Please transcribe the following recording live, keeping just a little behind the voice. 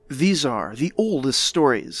These are the oldest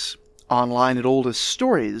stories, online at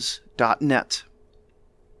oldeststories.net.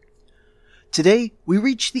 Today, we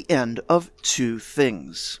reach the end of two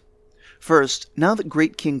things. First, now that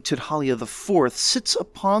great King Tudhaliya IV sits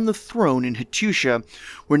upon the throne in Hattusha,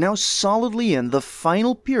 we're now solidly in the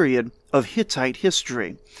final period of Hittite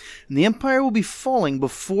history, and the empire will be falling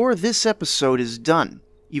before this episode is done,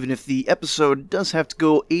 even if the episode does have to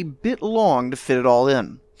go a bit long to fit it all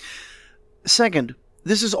in. Second,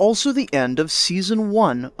 this is also the end of Season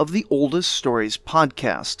 1 of the Oldest Stories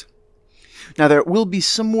podcast. Now, there will be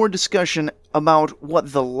some more discussion about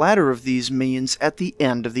what the latter of these means at the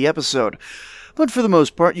end of the episode, but for the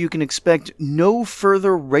most part, you can expect no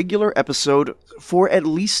further regular episode for at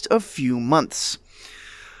least a few months.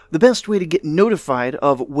 The best way to get notified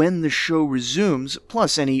of when the show resumes,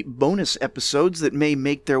 plus any bonus episodes that may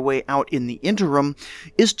make their way out in the interim,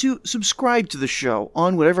 is to subscribe to the show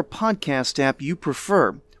on whatever podcast app you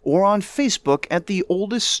prefer, or on Facebook at the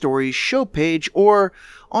Oldest Stories show page, or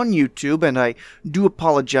on YouTube, and I do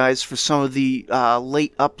apologize for some of the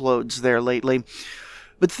late uploads there lately,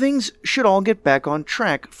 but things should all get back on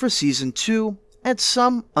track for Season 2 at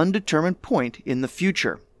some undetermined point in the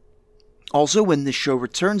future. Also, when this show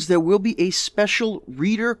returns, there will be a special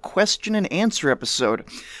reader question and answer episode.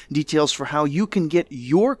 Details for how you can get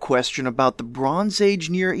your question about the Bronze Age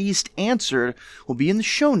Near East answered will be in the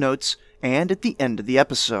show notes and at the end of the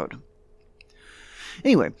episode.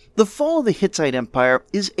 Anyway, the fall of the Hittite Empire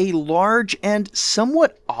is a large and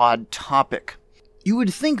somewhat odd topic. You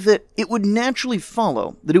would think that it would naturally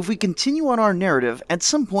follow that if we continue on our narrative, at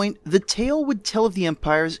some point the tale would tell of the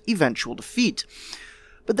empire's eventual defeat.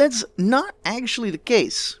 But that's not actually the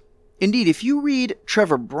case. Indeed, if you read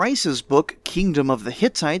Trevor Bryce's book, Kingdom of the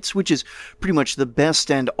Hittites, which is pretty much the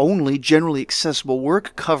best and only generally accessible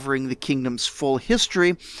work covering the kingdom's full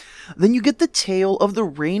history, then you get the tale of the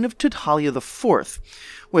reign of Tudhaliya IV,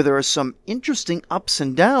 where there are some interesting ups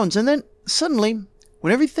and downs, and then suddenly,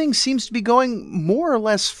 when everything seems to be going more or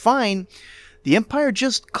less fine, the empire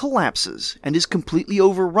just collapses and is completely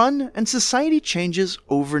overrun, and society changes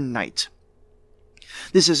overnight.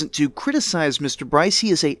 This isn't to criticize Mr. Bryce. He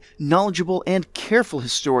is a knowledgeable and careful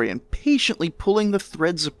historian, patiently pulling the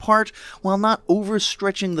threads apart while not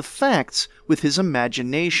overstretching the facts with his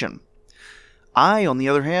imagination. I, on the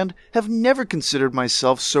other hand, have never considered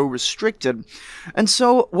myself so restricted, and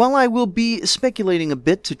so while I will be speculating a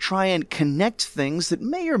bit to try and connect things that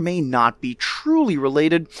may or may not be truly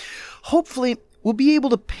related, hopefully we'll be able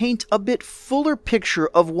to paint a bit fuller picture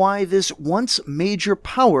of why this once major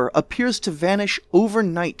power appears to vanish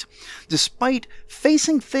overnight, despite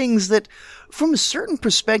facing things that, from a certain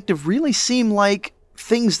perspective, really seem like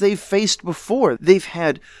things they've faced before. They've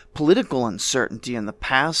had political uncertainty in the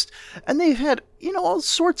past, and they've had, all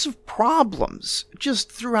sorts of problems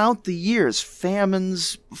just throughout the years.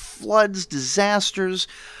 Famines, floods, disasters.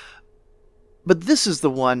 But this is the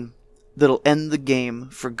one that'll end the game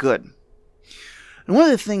for good. And one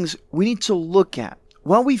of the things we need to look at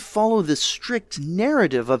while we follow the strict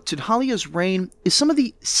narrative of Tudhaliya's reign is some of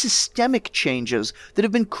the systemic changes that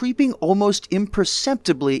have been creeping almost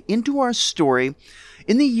imperceptibly into our story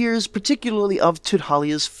in the years particularly of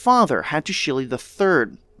Tudhaliya's father, Hattusili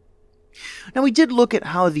III. Now, we did look at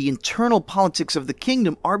how the internal politics of the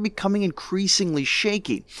kingdom are becoming increasingly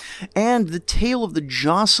shaky, and the tale of the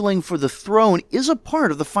jostling for the throne is a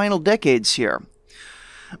part of the final decades here.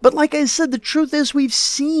 But like I said, the truth is we've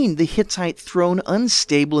seen the Hittite throne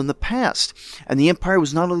unstable in the past, and the empire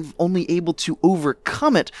was not only able to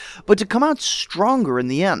overcome it, but to come out stronger in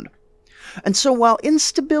the end. And so while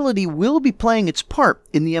instability will be playing its part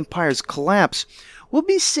in the empire's collapse, we'll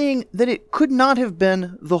be seeing that it could not have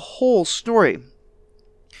been the whole story.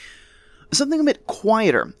 Something a bit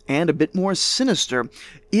quieter and a bit more sinister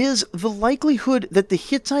is the likelihood that the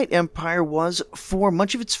Hittite Empire was, for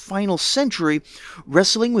much of its final century,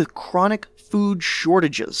 wrestling with chronic food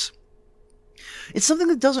shortages. It's something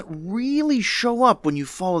that doesn't really show up when you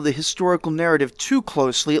follow the historical narrative too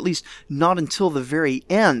closely, at least not until the very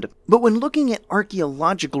end. But when looking at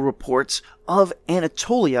archaeological reports of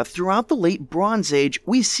Anatolia throughout the late Bronze Age,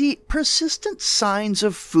 we see persistent signs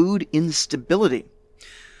of food instability.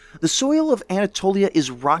 The soil of Anatolia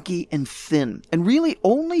is rocky and thin, and really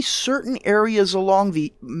only certain areas along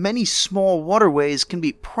the many small waterways can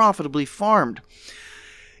be profitably farmed.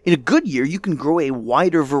 In a good year, you can grow a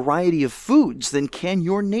wider variety of foods than can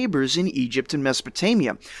your neighbors in Egypt and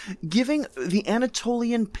Mesopotamia, giving the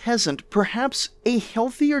Anatolian peasant perhaps a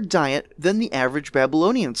healthier diet than the average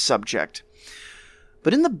Babylonian subject.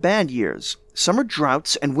 But in the bad years, summer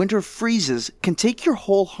droughts and winter freezes can take your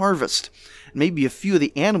whole harvest, and maybe a few of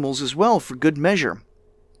the animals as well for good measure.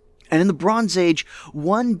 And in the Bronze Age,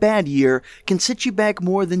 one bad year can set you back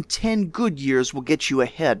more than 10 good years will get you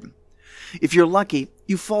ahead. If you're lucky,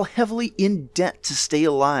 you fall heavily in debt to stay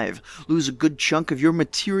alive, lose a good chunk of your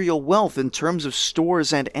material wealth in terms of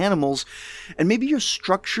stores and animals, and maybe your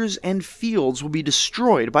structures and fields will be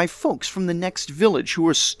destroyed by folks from the next village who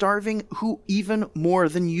are starving who even more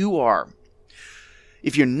than you are.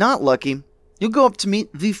 If you're not lucky, you'll go up to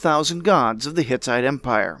meet the 1,000 gods of the Hittite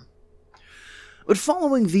Empire. But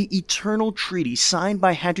following the eternal treaty signed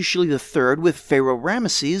by Hattusili III with Pharaoh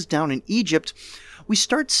Ramesses down in Egypt, we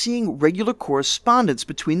start seeing regular correspondence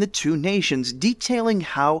between the two nations detailing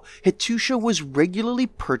how Hattusha was regularly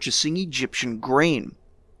purchasing Egyptian grain.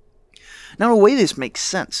 Now, in a way, this makes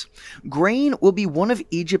sense. Grain will be one of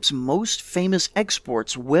Egypt's most famous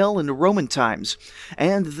exports well into Roman times,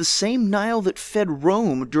 and the same Nile that fed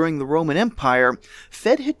Rome during the Roman Empire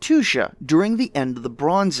fed Hattusha during the end of the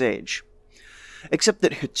Bronze Age. Except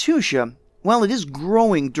that Hattusha, while it is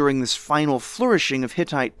growing during this final flourishing of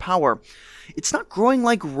Hittite power, it's not growing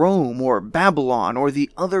like Rome or Babylon or the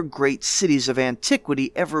other great cities of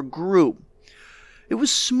antiquity ever grew. It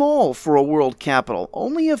was small for a world capital,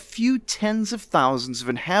 only a few tens of thousands of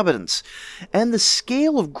inhabitants, and the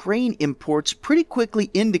scale of grain imports pretty quickly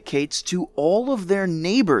indicates to all of their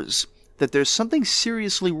neighbors that there's something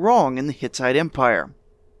seriously wrong in the Hittite Empire.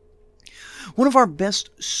 One of our best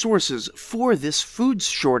sources for this food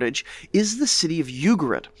shortage is the city of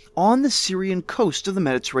Ugarit, on the Syrian coast of the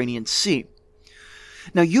Mediterranean Sea.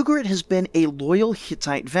 Now, Ugarit has been a loyal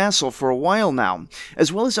Hittite vassal for a while now,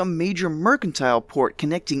 as well as a major mercantile port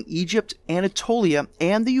connecting Egypt, Anatolia,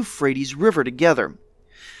 and the Euphrates River together.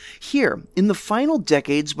 Here, in the final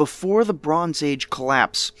decades before the Bronze Age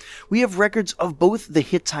collapse, we have records of both the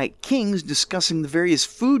Hittite kings discussing the various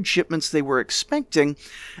food shipments they were expecting,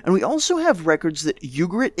 and we also have records that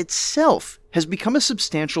Ugarit itself has become a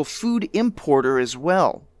substantial food importer as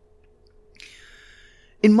well.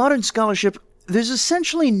 In modern scholarship, there's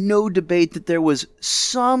essentially no debate that there was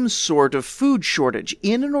some sort of food shortage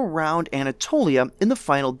in and around Anatolia in the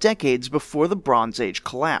final decades before the Bronze Age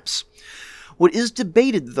collapse. What is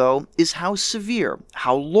debated, though, is how severe,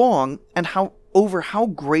 how long, and over how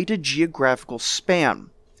great a geographical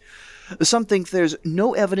span. Some think there's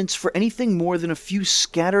no evidence for anything more than a few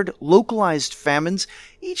scattered, localized famines,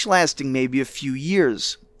 each lasting maybe a few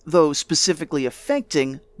years, though specifically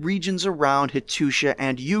affecting regions around Hattusha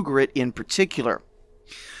and Ugarit in particular.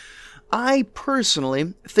 I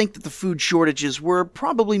personally think that the food shortages were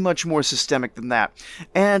probably much more systemic than that,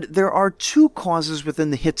 and there are two causes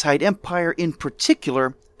within the Hittite Empire in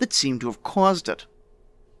particular that seem to have caused it.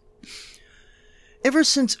 Ever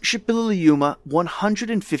since Shipililiuma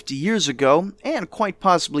 150 years ago, and quite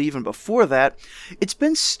possibly even before that, it's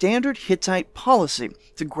been standard Hittite policy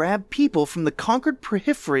to grab people from the conquered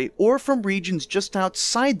periphery or from regions just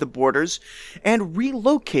outside the borders and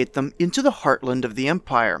relocate them into the heartland of the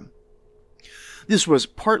empire. This was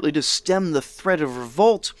partly to stem the threat of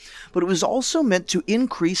revolt, but it was also meant to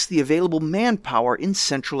increase the available manpower in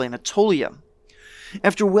central Anatolia.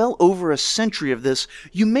 After well over a century of this,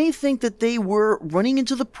 you may think that they were running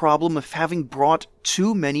into the problem of having brought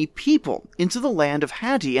too many people into the land of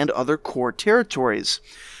Hatti and other core territories,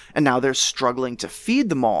 and now they're struggling to feed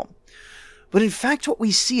them all. But in fact, what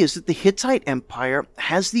we see is that the Hittite Empire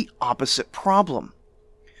has the opposite problem.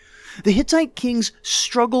 The Hittite kings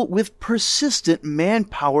struggle with persistent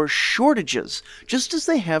manpower shortages, just as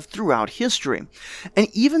they have throughout history. And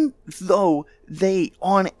even though they,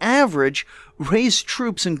 on average, raise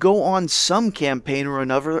troops and go on some campaign or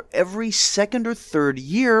another every second or third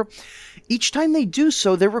year, each time they do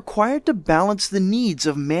so, they're required to balance the needs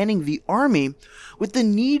of manning the army with the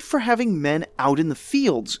need for having men out in the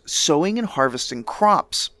fields, sowing and harvesting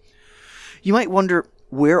crops. You might wonder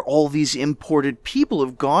where all these imported people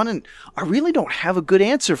have gone, and I really don't have a good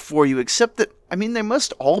answer for you, except that, they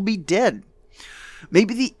must all be dead.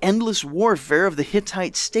 Maybe the endless warfare of the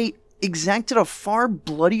Hittite state exacted a far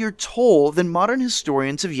bloodier toll than modern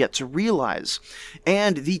historians have yet to realize,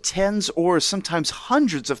 and the tens or sometimes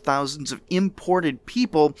hundreds of thousands of imported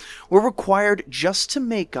people were required just to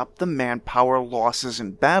make up the manpower losses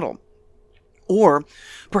in battle. Or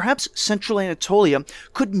perhaps central Anatolia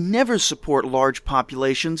could never support large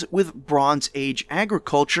populations with Bronze Age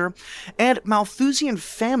agriculture, and Malthusian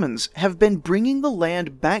famines have been bringing the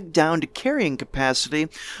land back down to carrying capacity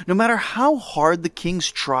no matter how hard the kings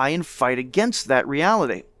try and fight against that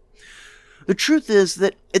reality. The truth is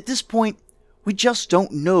that at this point, we just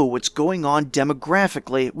don't know what's going on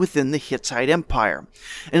demographically within the Hittite Empire,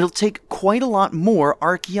 and it'll take quite a lot more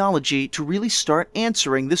archaeology to really start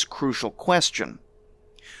answering this crucial question.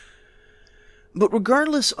 But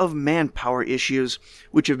regardless of manpower issues,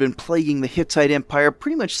 which have been plaguing the Hittite Empire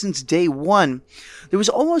pretty much since day one, there was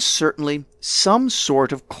almost certainly some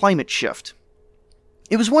sort of climate shift.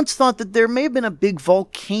 It was once thought that there may have been a big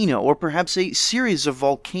volcano, or perhaps a series of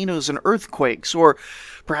volcanoes and earthquakes, or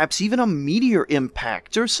perhaps even a meteor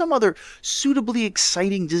impact, or some other suitably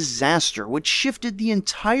exciting disaster which shifted the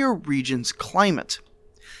entire region's climate.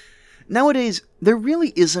 Nowadays, there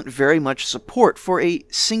really isn't very much support for a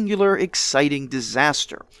singular exciting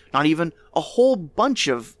disaster, not even a whole bunch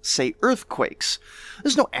of, say, earthquakes.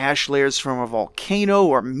 There's no ash layers from a volcano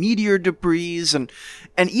or meteor debris, and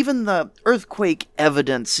even the earthquake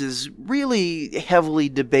evidence is really heavily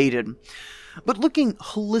debated. But looking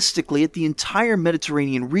holistically at the entire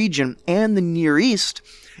Mediterranean region and the Near East,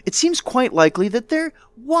 it seems quite likely that there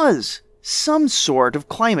was some sort of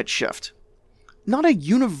climate shift. Not a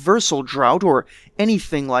universal drought or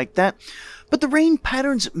anything like that, but the rain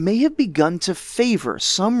patterns may have begun to favor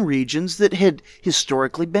some regions that had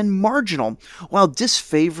historically been marginal, while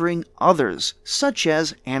disfavoring others, such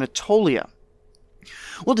as Anatolia.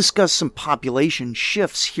 We'll discuss some population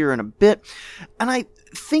shifts here in a bit, and I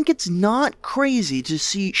think it's not crazy to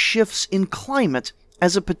see shifts in climate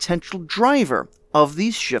as a potential driver of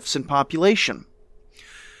these shifts in population.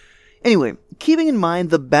 Anyway, keeping in mind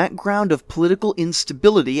the background of political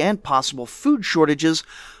instability and possible food shortages,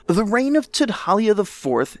 the reign of Tudhaliya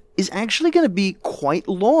IV is actually going to be quite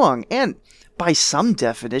long and, by some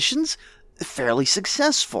definitions, fairly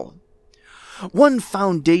successful. One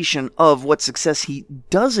foundation of what success he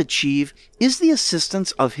does achieve is the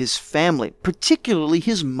assistance of his family, particularly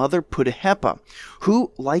his mother Puddaheppa,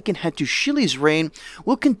 who, like in Hattusili's reign,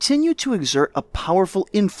 will continue to exert a powerful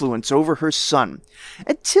influence over her son,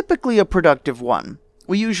 and typically a productive one.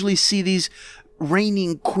 We usually see these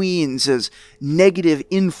reigning queens as negative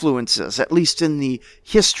influences, at least in the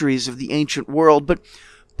histories of the ancient world, but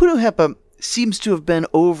Puddaheppa seems to have been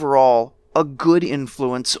overall a good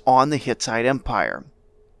influence on the Hittite Empire.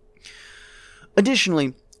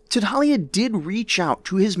 Additionally, Tudhaliya did reach out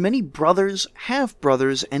to his many brothers,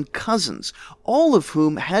 half-brothers, and cousins, all of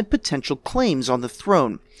whom had potential claims on the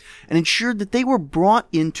throne, and ensured that they were brought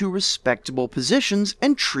into respectable positions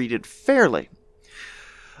and treated fairly.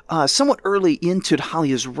 Somewhat early in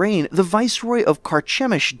Tudhaliya's reign, the viceroy of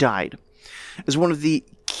Carchemish died. As one of the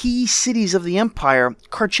key cities of the empire,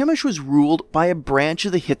 Carchemish was ruled by a branch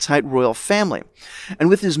of the Hittite royal family, and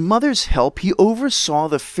with his mother's help he oversaw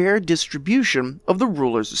the fair distribution of the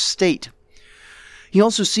ruler's estate. He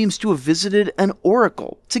also seems to have visited an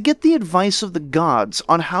oracle to get the advice of the gods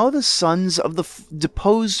on how the sons of the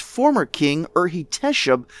deposed former king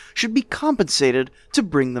Urhi-Teshub should be compensated to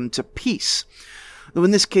bring them to peace. Though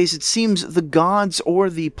in this case it seems the gods or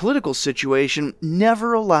the political situation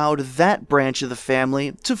never allowed that branch of the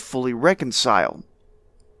family to fully reconcile.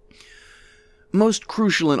 Most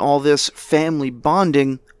crucial in all this family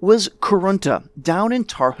bonding was Kurunta, down in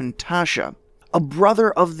Tarhuntasha, a brother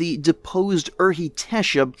of the deposed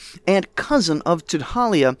Urhi-Teshub and cousin of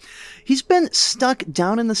Tudhaliya. He's been stuck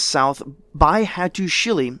down in the south by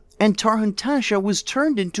Hattusili, and Tarhuntasha was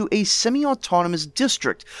turned into a semi-autonomous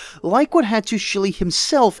district, like what Hattusili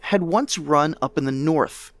himself had once run up in the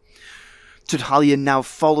north. Tudhaliya now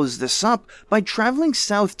follows this up by traveling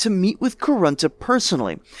south to meet with Kurunta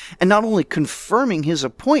personally, and not only confirming his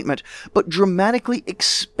appointment, but dramatically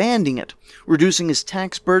expanding it, reducing his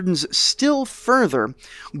tax burdens still further,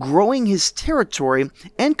 growing his territory,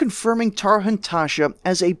 and confirming Tarhuntasha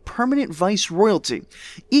as a permanent viceroyalty,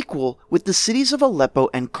 equal with the cities of Aleppo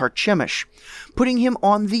and Carchemish, putting him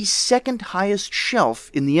on the second highest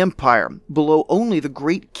shelf in the empire, below only the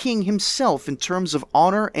great king himself in terms of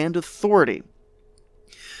honor and authority.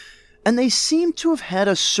 And they seem to have had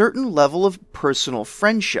a certain level of personal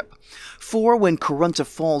friendship, for when Kurunta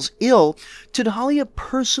falls ill, Tudhaliya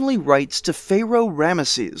personally writes to Pharaoh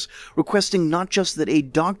Ramesses, requesting not just that a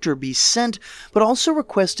doctor be sent, but also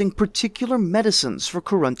requesting particular medicines for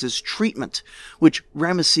Kurunta's treatment, which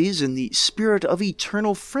Ramesses, in the spirit of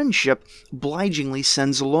eternal friendship, obligingly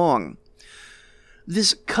sends along.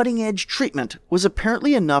 This cutting-edge treatment was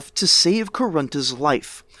apparently enough to save Kurunta's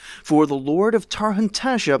life, for the Lord of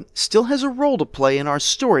Tarhuntasha still has a role to play in our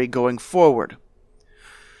story going forward.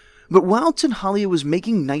 But while Tudhaliya was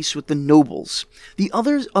making nice with the nobles, the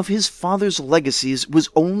other of his father's legacies was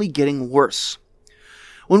only getting worse.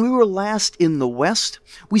 When we were last in the West,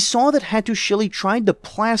 we saw that Hattusili tried to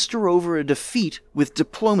plaster over a defeat with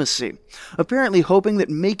diplomacy, apparently hoping that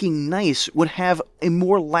making nice would have a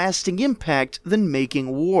more lasting impact than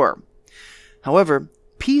making war. However,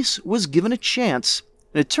 peace was given a chance,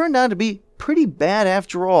 and it turned out to be pretty bad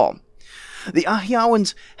after all. The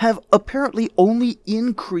Ahiawans have apparently only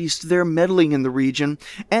increased their meddling in the region,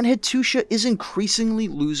 and Hattusha is increasingly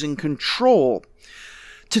losing control.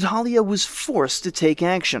 Tudhaliya was forced to take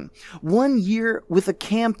action, 1 year with a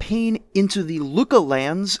campaign into the Luka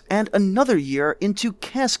lands and another year into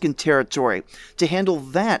Kaskin territory to handle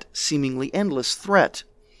that seemingly endless threat.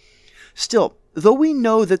 Still, though we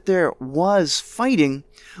know that there was fighting,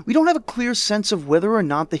 we don't have a clear sense of whether or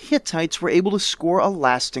not the Hittites were able to score a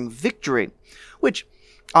lasting victory, which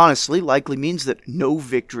honestly likely means that no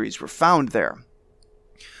victories were found there.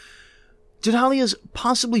 Tudhaliya's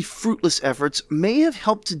possibly fruitless efforts may have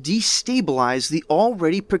helped to destabilize the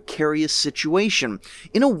already precarious situation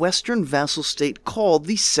in a western vassal state called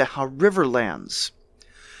the Seha Riverlands.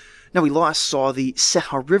 Now, we last saw the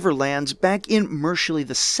Seha Riverlands back in Mursili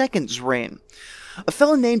II's reign. A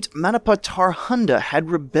fellow named Manapa Tarhunda had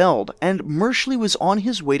rebelled, and Mursili was on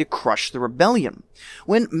his way to crush the rebellion,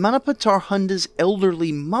 when Manapa Tarhunda's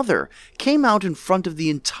elderly mother came out in front of the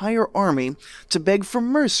entire army to beg for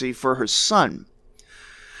mercy for her son.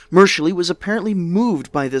 Mursili was apparently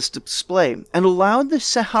moved by this display, and allowed the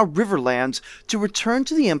Seha Riverlands to return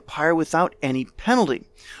to the empire without any penalty,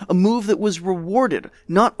 a move that was rewarded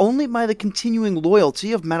not only by the continuing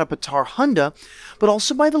loyalty of Manapa Tarhunda, but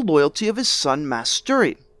also by the loyalty of his son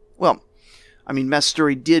Masturi. Well,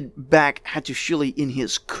 Masturi did back Hattusili in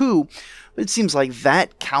his coup, but it seems like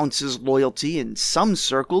that counts as loyalty in some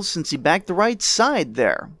circles since he backed the right side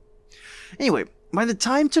there. Anyway, by the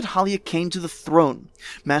time Tudhaliya came to the throne,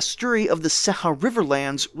 Masturi of the Seha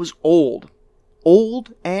Riverlands was old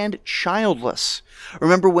and childless.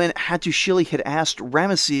 Remember when Hattusili had asked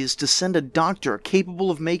Ramesses to send a doctor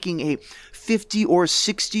capable of making a 50 or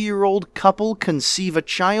 60-year-old couple conceive a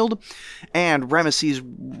child? And Ramesses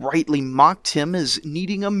rightly mocked him as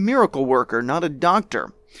needing a miracle worker, not a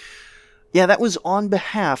doctor. Yeah, that was on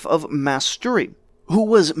behalf of Masturi, who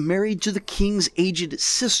was married to the king's aged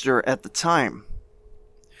sister at the time.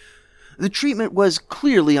 The treatment was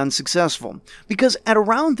clearly unsuccessful, because at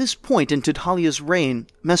around this point in Tudhaliya's reign,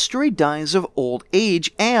 Masturi dies of old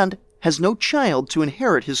age and has no child to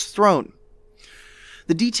inherit his throne.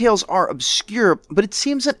 The details are obscure, but it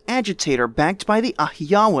seems an agitator backed by the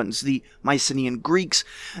Ahiawans, the Mycenaean Greeks,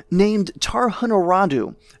 named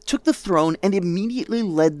Tarhunaradu, took the throne and immediately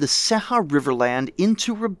led the Seha Riverland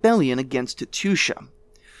into rebellion against Hattusha.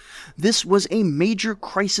 This was a major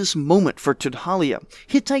crisis moment for Tudhaliya.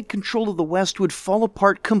 Hittite control of the west would fall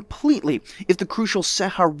apart completely if the crucial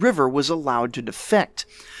Seha River was allowed to defect.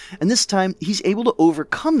 And this time, he's able to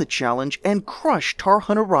overcome the challenge and crush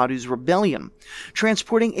Tarhunaradu's rebellion,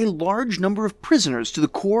 transporting a large number of prisoners to the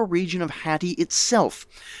core region of Hatti itself,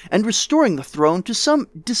 and restoring the throne to some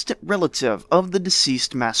distant relative of the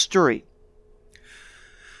deceased Masturi.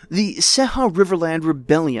 The Seha Riverland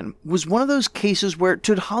Rebellion was one of those cases where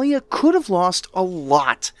Tudhaliya could have lost a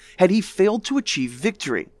lot had he failed to achieve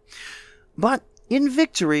victory. But in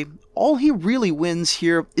victory, all he really wins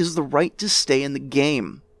here is the right to stay in the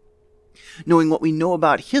game. Knowing what we know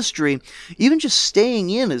about history, even just staying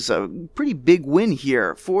in is a pretty big win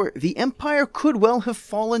here, for the empire could well have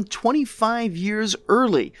fallen 25 years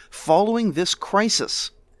early following this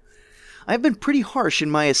crisis. I've been pretty harsh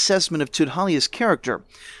in my assessment of Tudhaliya's character, and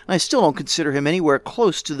I still don't consider him anywhere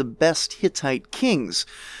close to the best Hittite kings,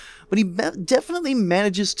 but he definitely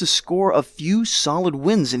manages to score a few solid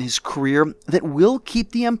wins in his career that will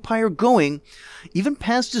keep the empire going, even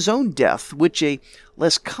past his own death, which a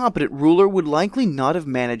less competent ruler would likely not have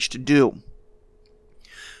managed to do.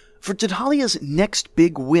 For Tudhaliya's next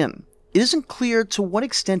big win, it isn't clear to what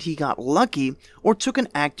extent he got lucky or took an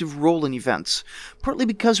active role in events, partly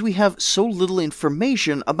because we have so little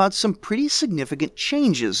information about some pretty significant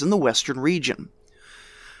changes in the western region.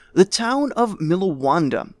 The town of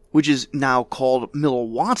Milawanda, which is now called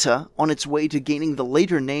Milawata on its way to gaining the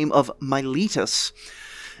later name of Miletus,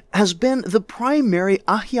 has been the primary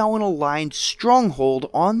Ahiawan-aligned stronghold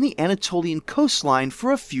on the Anatolian coastline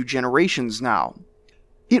for a few generations now.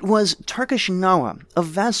 It was Tarkashinawa, a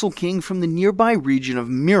vassal king from the nearby region of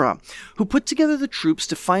Mira, who put together the troops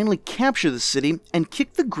to finally capture the city and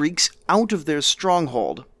kick the Greeks out of their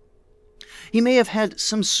stronghold. He may have had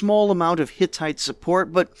some small amount of Hittite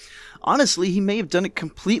support, but honestly he may have done it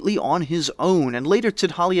completely on his own, and later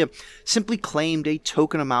Tudhaliya simply claimed a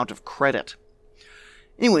token amount of credit.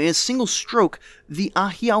 Anyway, in a single stroke, the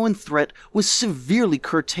Ahiawan threat was severely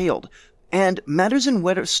curtailed, and matters in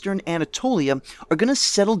western Anatolia are going to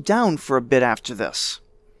settle down for a bit after this.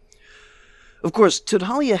 Of course,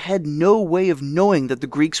 Tudhaliya had no way of knowing that the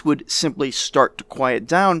Greeks would simply start to quiet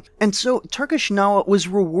down, and so Tarkashnawa was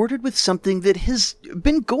rewarded with something that has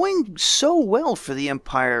been going so well for the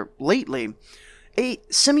empire lately, a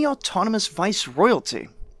semi-autonomous viceroyalty.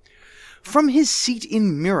 From his seat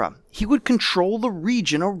in Myra, he would control the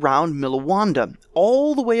region around Milawanda,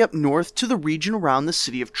 all the way up north to the region around the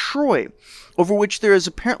city of Troy, over which there has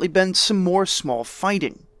apparently been some more small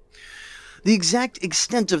fighting. The exact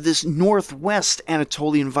extent of this northwest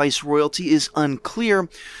Anatolian viceroyalty is unclear,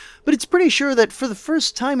 but it's pretty sure that for the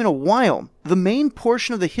first time in a while, the main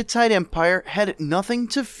portion of the Hittite Empire had nothing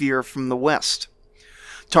to fear from the west.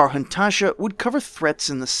 Tarhuntasha would cover threats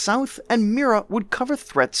in the south, and Myra would cover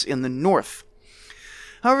threats in the north.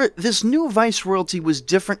 However, this new viceroyalty was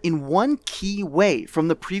different in one key way from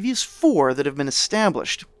the previous four that have been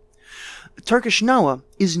established. Tarkashnawa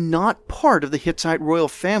is not part of the Hittite royal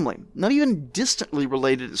family, not even distantly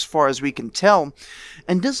related as far as we can tell,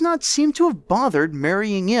 and does not seem to have bothered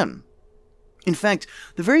marrying in. In fact,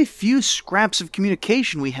 the very few scraps of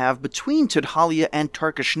communication we have between Tudhaliya and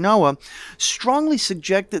Tarkashnawa strongly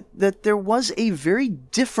suggest that there was a very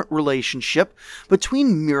different relationship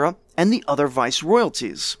between Myra and the other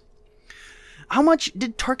viceroyalties. How much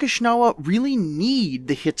did Tarkashnawa really need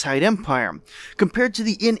the Hittite Empire, compared to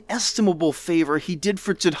the inestimable favor he did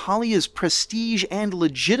for Tudhaliya's prestige and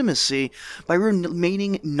legitimacy by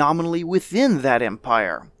remaining nominally within that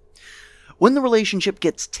empire? When the relationship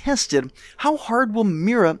gets tested, how hard will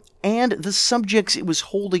Myra and the subjects it was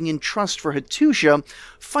holding in trust for Hattusha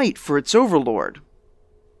fight for its overlord?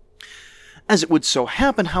 As it would so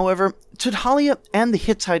happen, however, Tudhaliya and the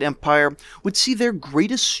Hittite Empire would see their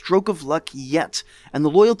greatest stroke of luck yet, and the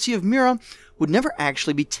loyalty of Myra would never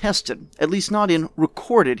actually be tested, at least not in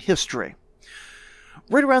recorded history.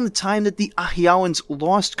 Right around the time that the Ahiawans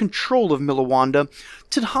lost control of Milawanda,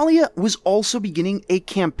 Tudhaliya was also beginning a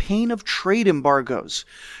campaign of trade embargoes,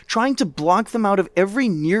 trying to block them out of every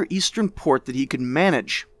Near Eastern port that he could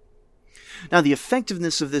manage. Now, the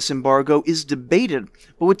effectiveness of this embargo is debated,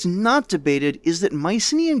 but what's not debated is that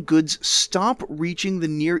Mycenaean goods stop reaching the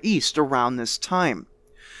Near East around this time.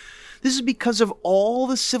 This is because of all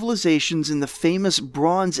the civilizations in the famous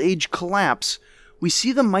Bronze Age collapse. We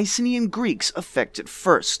see the Mycenaean Greeks affected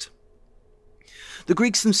first. The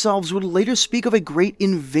Greeks themselves would later speak of a great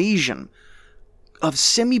invasion of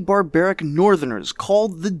semi-barbaric northerners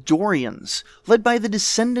called the Dorians, led by the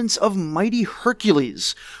descendants of mighty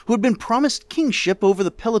Hercules, who had been promised kingship over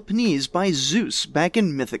the Peloponnese by Zeus back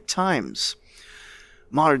in mythic times.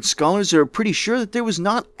 Modern scholars are pretty sure that there was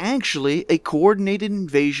not actually a coordinated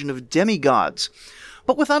invasion of demigods,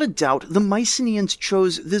 but without a doubt the Mycenaeans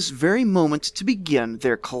chose this very moment to begin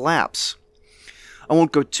their collapse. I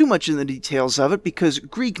won't go too much into the details of it because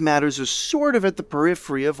Greek matters are sort of at the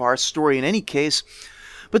periphery of our story in any case,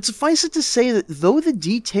 but suffice it to say that though the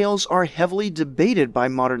details are heavily debated by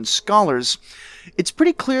modern scholars, it's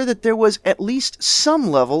pretty clear that there was at least some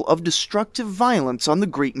level of destructive violence on the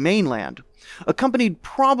Greek mainland, accompanied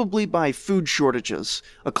probably by food shortages,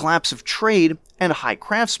 a collapse of trade and high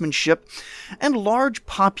craftsmanship, and large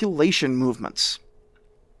population movements.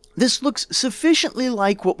 This looks sufficiently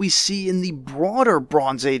like what we see in the broader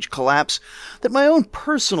Bronze Age collapse that my own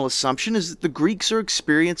personal assumption is that the Greeks are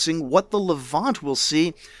experiencing what the Levant will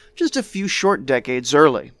see just a few short decades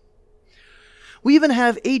early. We even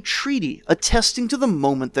have a treaty attesting to the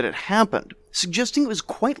moment that it happened, suggesting it was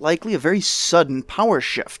quite likely a very sudden power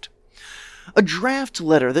shift. A draft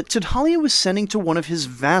letter that Tudhaliya was sending to one of his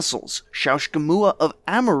vassals, Shaushkamua of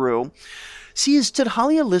Amaru, sees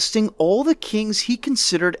Tudhaliya listing all the kings he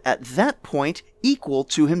considered at that point equal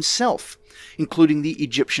to himself, including the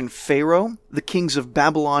Egyptian pharaoh, the kings of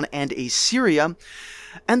Babylon and Assyria,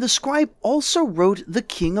 and the scribe also wrote the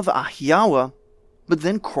king of Ahiawa, but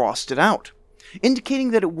then crossed it out,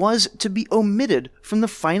 indicating that it was to be omitted from the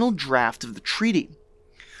final draft of the treaty.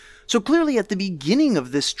 So clearly at the beginning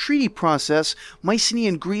of this treaty process,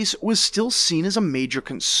 Mycenaean Greece was still seen as a major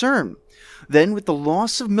concern. Then, with the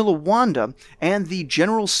loss of Milawanda and the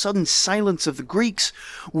general sudden silence of the Greeks,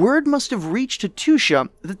 word must have reached Hattusha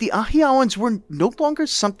that the Ahiawans were no longer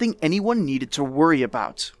something anyone needed to worry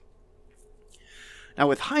about. Now,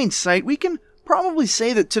 with hindsight, we can probably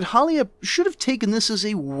say that Tudhaliya should have taken this as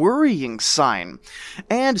a worrying sign,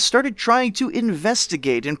 and started trying to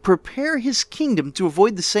investigate and prepare his kingdom to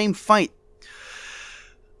avoid the same fate.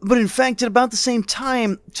 But in fact, at about the same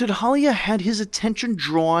time, Tudhaliya had his attention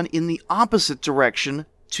drawn in the opposite direction,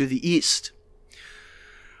 to the east.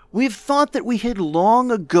 We've thought that we had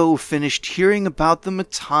long ago finished hearing about the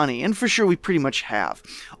Mitanni, and for sure we pretty much have.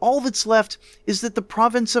 All that's left is that the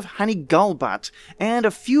province of Hanigalbat and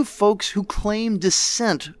a few folks who claim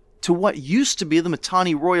descent to what used to be the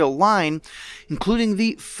Mitanni royal line, including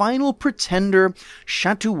the final pretender,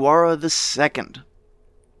 Shattuwara II.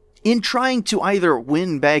 In trying to either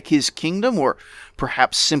win back his kingdom or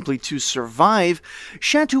perhaps simply to survive,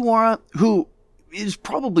 Shattuwara, who is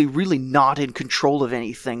probably really not in control of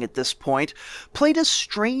anything at this point, played a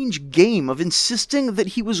strange game of insisting that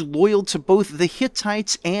he was loyal to both the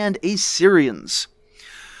Hittites and Assyrians.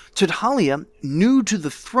 Tudhaliya, new to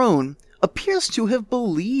the throne, appears to have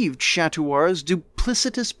believed Shattuwara's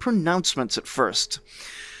duplicitous pronouncements at first.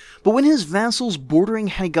 But when his vassals bordering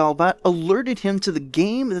Hanigalbat alerted him to the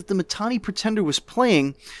game that the Mitanni pretender was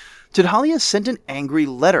playing, Tudhaliya sent an angry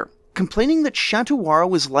letter, complaining that Shattuwara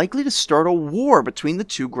was likely to start a war between the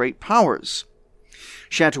two great powers.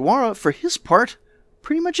 Shattuwara, for his part,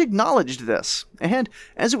 pretty much acknowledged this, and,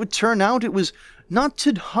 as it would turn out, it was not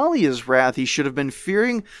Tudhaliya's wrath he should have been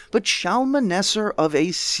fearing, but Shalmaneser of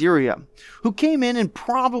Assyria, who came in and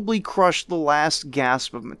probably crushed the last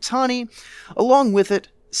gasp of Mitanni. Along with it,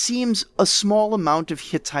 seems a small amount of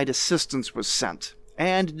Hittite assistance was sent,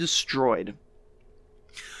 and destroyed.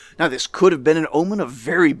 Now, this could have been an omen of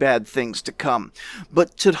very bad things to come,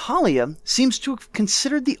 but Tudhaliya seems to have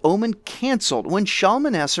considered the omen cancelled when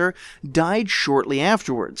Shalmaneser died shortly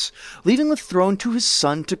afterwards, leaving the throne to his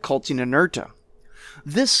son Tukulti-Ninurta.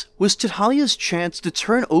 This was Tudhaliya's chance to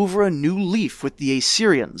turn over a new leaf with the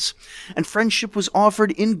Assyrians, and friendship was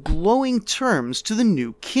offered in glowing terms to the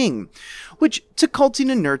new king, which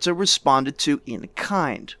Tukulti-Ninurta responded to in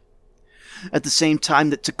kind. At the same time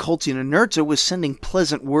that Tukulti-Ninurta was sending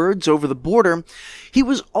pleasant words over the border, he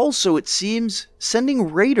was also, it seems,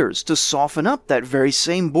 sending raiders to soften up that very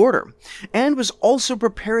same border, and was also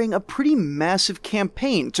preparing a pretty massive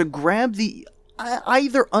campaign to grab the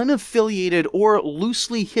either unaffiliated or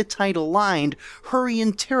loosely Hittite-aligned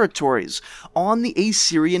Hurrian territories on the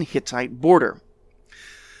Assyrian-Hittite border.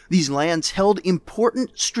 These lands held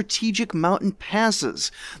important strategic mountain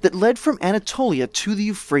passes that led from Anatolia to the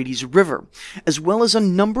Euphrates River, as well as a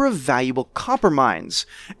number of valuable copper mines,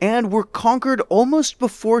 and were conquered almost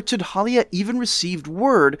before Tudhaliya even received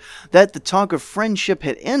word that the talk of friendship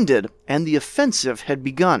had ended and the offensive had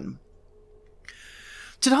begun.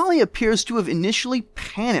 Tudhaliya appears to have initially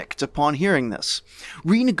panicked upon hearing this,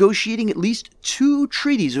 renegotiating at least 2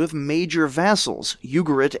 treaties with major vassals,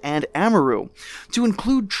 Ugarit and Amurru, to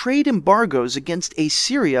include trade embargoes against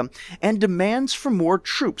Assyria and demands for more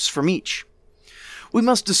troops from each. We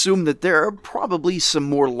must assume that there are probably some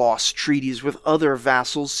more lost treaties with other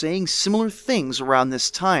vassals saying similar things around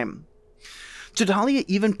this time. Tudhaliya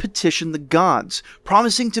even petitioned the gods,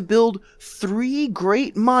 promising to build 3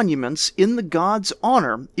 great monuments in the gods'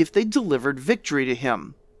 honor if they delivered victory to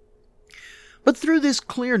him. But through this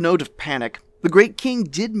clear note of panic, the great king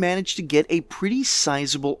did manage to get a pretty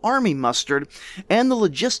sizable army mustered and the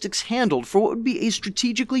logistics handled for what would be a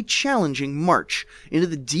strategically challenging march into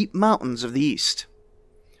the deep mountains of the east.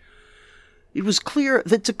 It was clear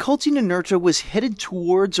that Tukulti-Ninurta was headed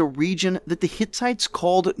towards a region that the Hittites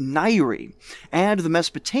called Nairi and the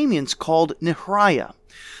Mesopotamians called Nehriya,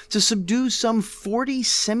 to subdue some 40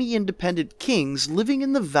 semi-independent kings living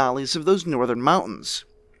in the valleys of those northern mountains.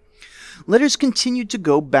 Letters continued to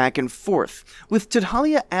go back and forth, with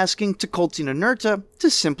Tudhaliya asking Tukulti-Ninurta to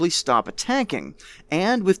simply stop attacking,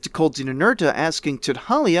 and with Tukulti-Ninurta asking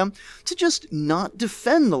Tudhaliya to just not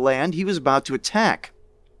defend the land he was about to attack.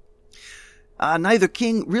 Neither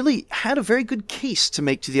king really had a very good case to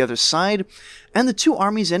make to the other side, and the two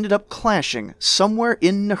armies ended up clashing somewhere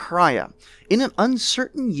in Nehriya, in an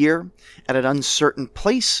uncertain year, at an uncertain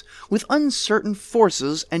place, with uncertain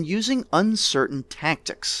forces, and using uncertain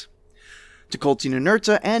tactics.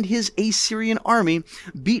 Tukulti-Ninurta and his Assyrian army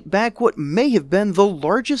beat back what may have been the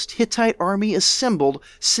largest Hittite army assembled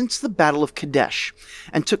since the Battle of Kadesh,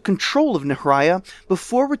 and took control of Nehriya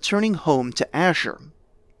before returning home to Ashur.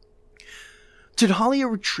 Tudhaliya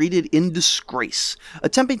retreated in disgrace,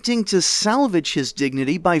 attempting to salvage his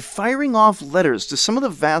dignity by firing off letters to some of the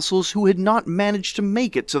vassals who had not managed to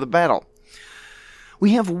make it to the battle.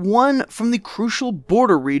 We have one from the crucial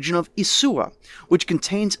border region of Isua, which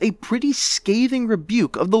contains a pretty scathing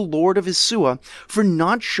rebuke of the Lord of Isua for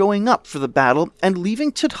not showing up for the battle and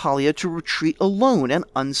leaving Tudhaliya to retreat alone and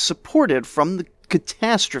unsupported from the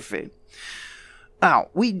catastrophe. Now,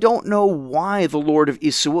 we don't know why the Lord of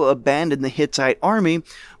Isua abandoned the Hittite army,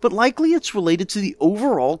 but likely it's related to the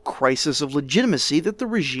overall crisis of legitimacy that the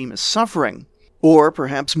regime is suffering. Or,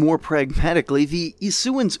 perhaps more pragmatically, the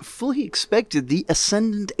Isuans fully expected the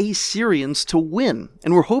ascendant Assyrians to win,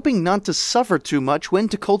 and were hoping not to suffer too much when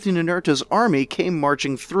Tukulti-Ninurta's army came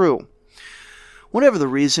marching through. Whatever the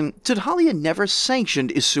reason, Tudhaliya never sanctioned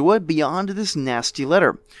Isua beyond this nasty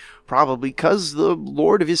letter, probably because the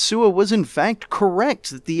Lord of Isua was in fact correct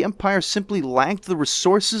that the empire simply lacked the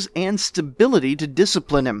resources and stability to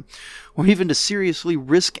discipline him, or even to seriously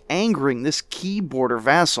risk angering this key border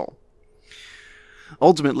vassal.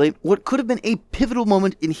 Ultimately, what could have been a pivotal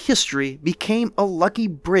moment in history became a lucky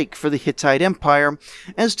break for the Hittite Empire,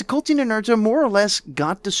 as Tukulti-Ninurta more or less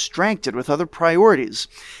got distracted with other priorities,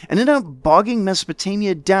 and ended up bogging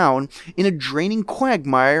Mesopotamia down in a draining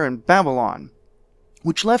quagmire in Babylon,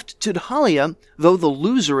 which left Tudhaliya, though the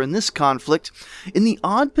loser in this conflict, in the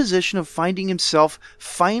odd position of finding himself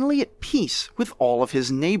finally at peace with all of his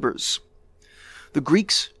neighbors. The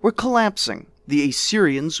Greeks were collapsing. The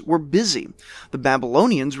Assyrians were busy. The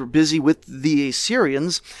Babylonians were busy with the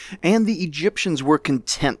Assyrians, and the Egyptians were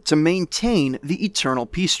content to maintain the eternal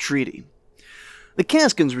peace treaty. The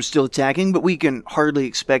Kaskans were still attacking, but we can hardly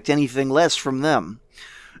expect anything less from them.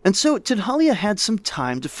 And so Tudhaliya had some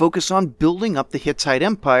time to focus on building up the Hittite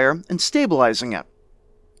Empire and stabilizing it.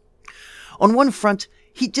 On one front,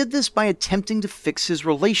 he did this by attempting to fix his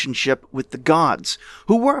relationship with the gods,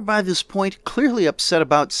 who were by this point clearly upset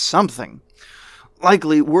about something.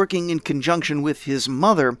 Likely working in conjunction with his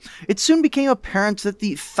mother, it soon became apparent that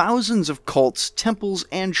the thousands of cults, temples,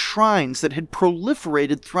 and shrines that had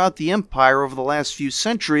proliferated throughout the empire over the last few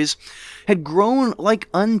centuries had grown like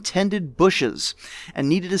untended bushes, and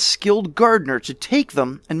needed a skilled gardener to take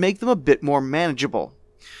them and make them a bit more manageable.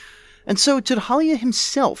 And so Tudhaliya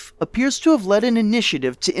himself appears to have led an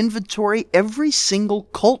initiative to inventory every single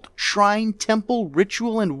cult, shrine, temple,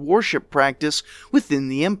 ritual, and worship practice within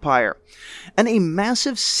the empire, and a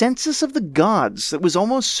massive census of the gods that was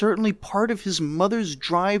almost certainly part of his mother's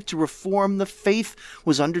drive to reform the faith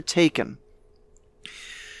was undertaken.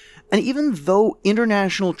 And even though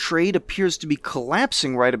international trade appears to be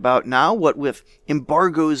collapsing right about now, what with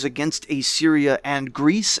embargoes against Assyria and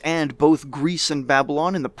Greece, and both Greece and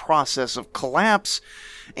Babylon in the process of collapse,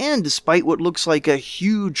 and despite what looks like a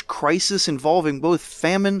huge crisis involving both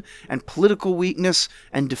famine and political weakness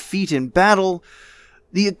and defeat in battle,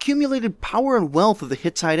 the accumulated power and wealth of the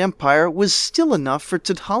Hittite Empire was still enough for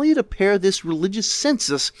Tudhaliya to pair this religious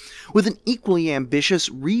census with an equally ambitious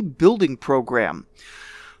rebuilding program,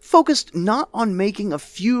 focused not on making a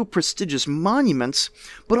few prestigious monuments,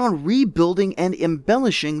 but on rebuilding and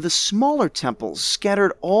embellishing the smaller temples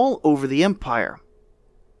scattered all over the empire.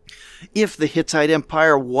 If the Hittite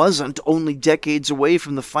Empire wasn't only decades away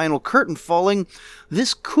from the final curtain falling,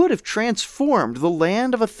 this could have transformed the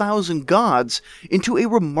land of 1,000 gods into a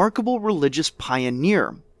remarkable religious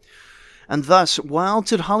pioneer. And thus, while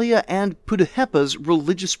Tudhaliya and Puddaheppa's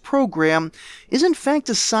religious program is in fact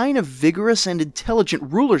a sign of vigorous and intelligent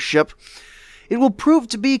rulership, it will prove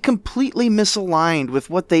to be completely misaligned with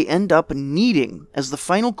what they end up needing as the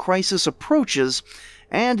final crisis approaches,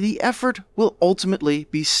 and the effort will ultimately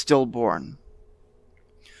be stillborn.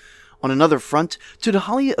 On another front,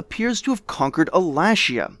 Tudhaliya appears to have conquered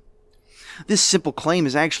Alashia. This simple claim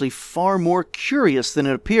is actually far more curious than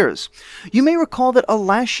it appears. You may recall that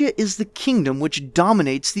Alashia is the kingdom which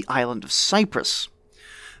dominates the island of Cyprus.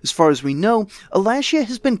 As far as we know, Alashia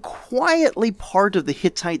has been quietly part of the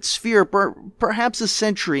Hittite sphere for perhaps a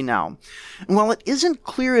century now, and while it isn't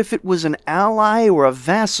clear if it was an ally or a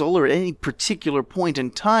vassal or at any particular point in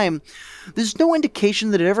time, there's no indication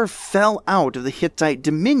that it ever fell out of the Hittite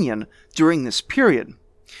dominion during this period.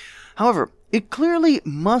 However, it clearly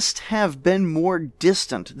must have been more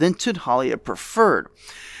distant than Tudhaliya preferred,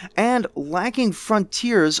 and lacking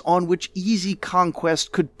frontiers on which easy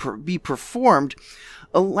conquest could be performed,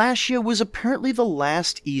 Alashia was apparently the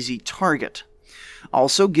last easy target.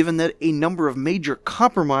 Also, given that a number of major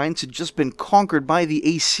copper mines had just been conquered by the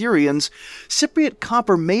Assyrians, Cypriot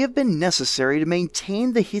copper may have been necessary to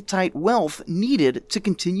maintain the Hittite wealth needed to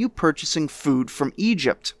continue purchasing food from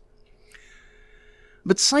Egypt.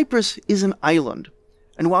 But Cyprus is an island,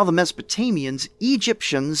 and while the Mesopotamians,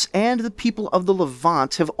 Egyptians, and the people of the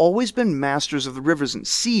Levant have always been masters of the rivers and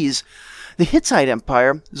seas, the Hittite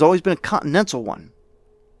Empire has always been a continental one.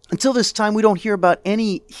 Until this time, we don't hear about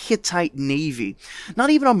any Hittite navy, not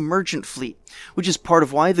even a merchant fleet, which is part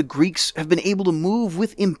of why the Greeks have been able to move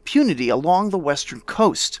with impunity along the western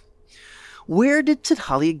coast. Where did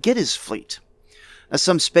Tudhaliya get his fleet? As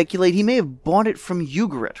some speculate, he may have bought it from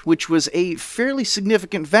Ugarit, which was a fairly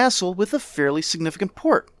significant vassal with a fairly significant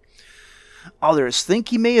port. Others think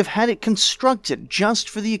he may have had it constructed just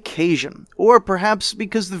for the occasion, or perhaps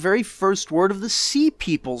because the very first word of the Sea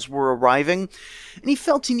Peoples were arriving, and he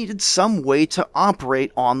felt he needed some way to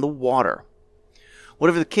operate on the water.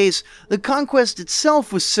 Whatever the case, the conquest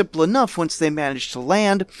itself was simple enough once they managed to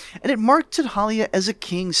land, and it marked Tudhaliya as a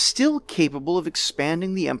king still capable of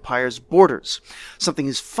expanding the empire's borders, something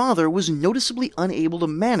his father was noticeably unable to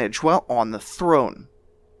manage while on the throne.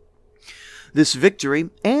 This victory,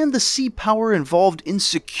 and the sea power involved in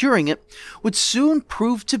securing it, would soon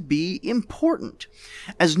prove to be important,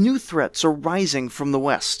 as new threats are rising from the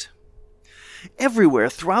west. Everywhere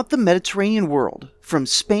throughout the Mediterranean world, from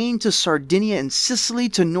Spain to Sardinia and Sicily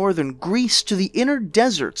to northern Greece to the inner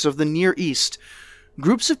deserts of the Near East,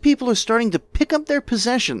 groups of people are starting to pick up their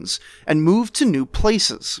possessions and move to new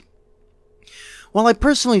places. While I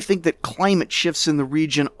personally think that climate shifts in the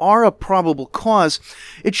region are a probable cause,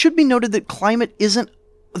 it should be noted that climate isn't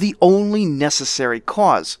the only necessary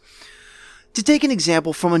cause. To take an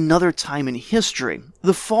example from another time in history,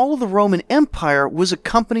 the fall of the Roman Empire was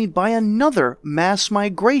accompanied by another mass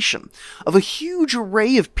migration of a huge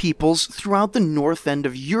array of peoples throughout the north end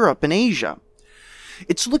of Europe and Asia.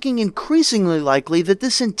 It's looking increasingly likely that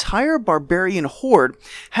this entire barbarian horde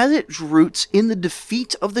had its roots in the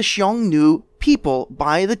defeat of the Xiongnu people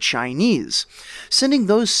by the Chinese, sending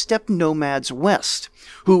those steppe nomads west,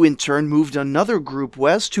 who in turn moved another group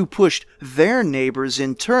west who pushed their neighbors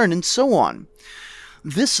in turn, and so on.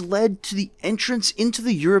 This led to the entrance into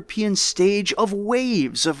the European stage of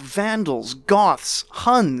waves of Vandals, Goths,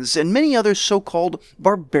 Huns, and many other so-called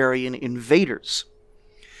barbarian invaders.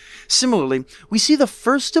 Similarly, we see the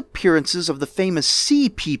first appearances of the famous Sea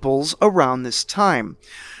Peoples around this time,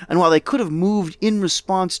 and while they could have moved in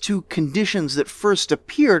response to conditions that first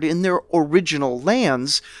appeared in their original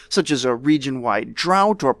lands, such as a region-wide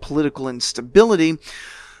drought or political instability,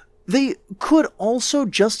 they could also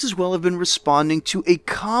just as well have been responding to a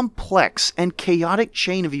complex and chaotic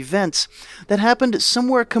chain of events that happened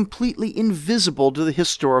somewhere completely invisible to the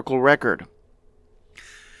historical record.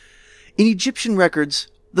 In Egyptian records,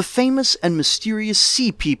 the famous and mysterious Sea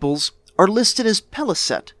Peoples are listed as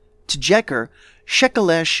Peliset, Tjeker,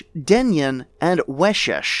 Shekelesh, Denyen, and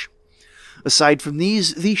Weshesh. Aside from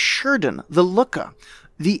these, the Shurdan, the Lukka,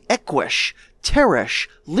 the Ekwesh, Teresh,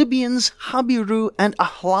 Libyans, Habiru, and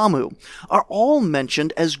Ahlamu are all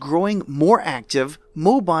mentioned as growing more active,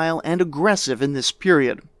 mobile, and aggressive in this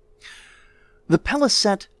period. The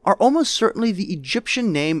Peliset are almost certainly the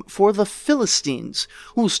Egyptian name for the Philistines,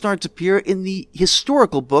 who will start to appear in the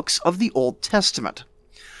historical books of the Old Testament.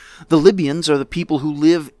 The Libyans are the people who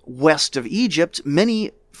live west of Egypt,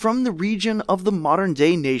 many from the region of the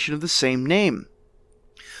modern-day nation of the same name.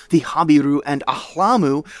 The Habiru and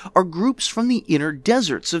Ahlamu are groups from the inner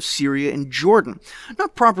deserts of Syria and Jordan,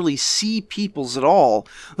 not properly sea peoples at all,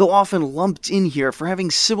 though often lumped in here for having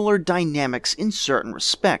similar dynamics in certain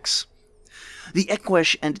respects. The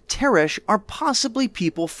Ekwesh and Teresh are possibly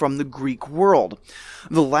people from the Greek world.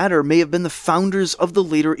 The latter may have been the founders of the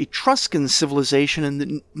later Etruscan civilization in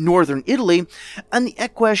the northern Italy, and the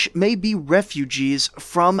Ekwesh may be refugees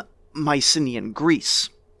from Mycenaean Greece.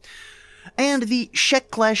 And the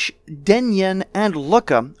Sheklesh, Denyen, and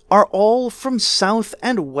Lukka are all from south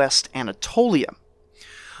and west Anatolia.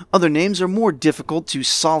 Other names are more difficult to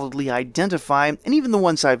solidly identify, and even the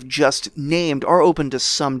ones I've just named are open to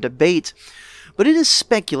some debate, but it is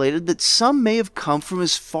speculated that some may have come from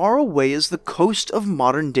as far away as the coast of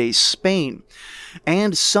modern-day Spain,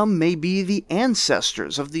 and some may be the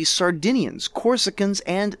ancestors of the Sardinians, Corsicans,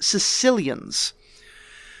 and Sicilians.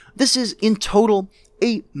 This is, in total,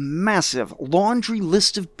 a massive laundry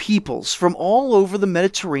list of peoples from all over the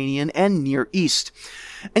Mediterranean and Near East,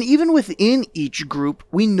 and even within each group,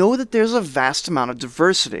 we know that there's a vast amount of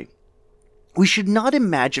diversity. We should not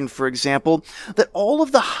imagine, for example, that all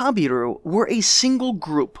of the Habiru were a single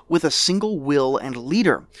group with a single will and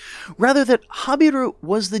leader. Rather, that Habiru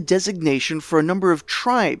was the designation for a number of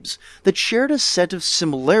tribes that shared a set of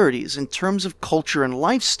similarities in terms of culture and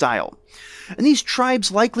lifestyle. And these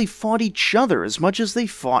tribes likely fought each other as much as they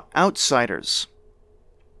fought outsiders.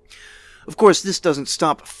 Of course, this doesn't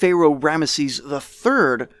stop Pharaoh Ramesses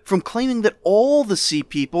III from claiming that all the Sea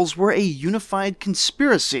Peoples were a unified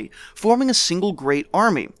conspiracy, forming a single great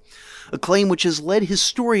army, a claim which has led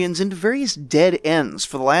historians into various dead ends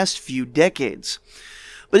for the last few decades.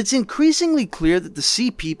 But it's increasingly clear that the Sea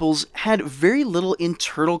Peoples had very little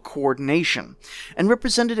internal coordination, and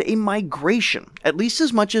represented a migration, at least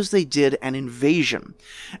as much as they did an invasion,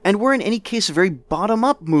 and were in any case a very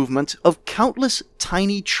bottom-up movement of countless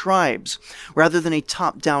tiny tribes, rather than a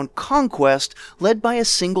top-down conquest led by a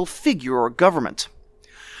single figure or government.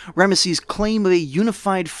 Ramesses' claim of a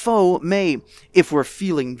unified foe may, if we're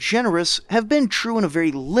feeling generous, have been true in a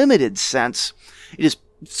very limited sense. It is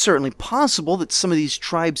certainly possible that some of these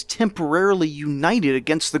tribes temporarily united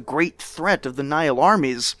against the great threat of the Nile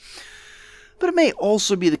armies, but it may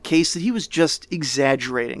also be the case that he was just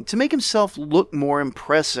exaggerating to make himself look more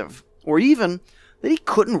impressive, or even that he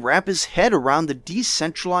couldn't wrap his head around the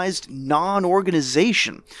decentralized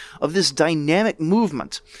non-organization of this dynamic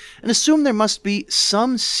movement, and assumed there must be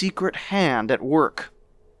some secret hand at work.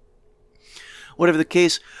 Whatever the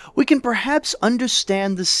case, we can perhaps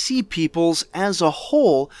understand the Sea Peoples as a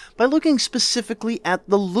whole by looking specifically at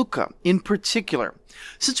the Luca in particular,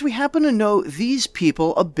 since we happen to know these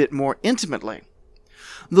people a bit more intimately.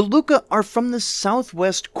 The Luca are from the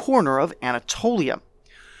southwest corner of Anatolia.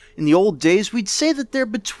 In the old days, we'd say that they're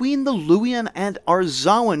between the Luwian and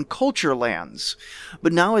Arzawan culture lands,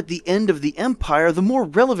 but now at the end of the empire, the more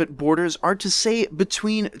relevant borders are to say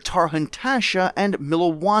between Tarhuntasha and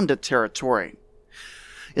Milawanda territory.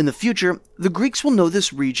 In the future, the Greeks will know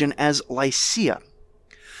this region as Lycia.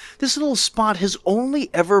 This little spot has only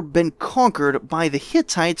ever been conquered by the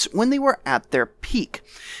Hittites when they were at their peak,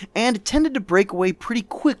 and tended to break away pretty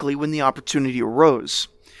quickly when the opportunity arose.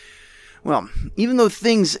 Well, even though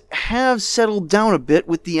things have settled down a bit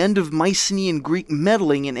with the end of Mycenaean Greek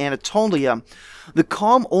meddling in Anatolia, the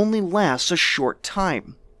calm only lasts a short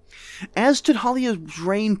time. As Tudhaliya's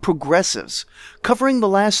reign progresses, covering the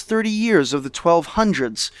last 30 years of the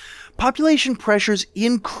 1200s, population pressures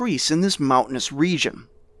increase in this mountainous region.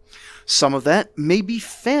 Some of that may be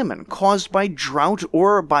famine caused by drought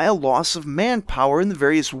or by a loss of manpower in the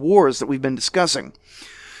various wars that we've been discussing.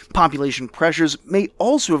 Population pressures may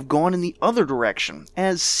also have gone in the other direction,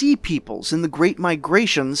 as sea peoples in the Great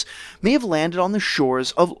Migrations may have landed on the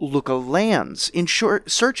shores of Luca lands in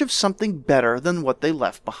search of something better than what they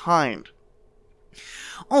left behind.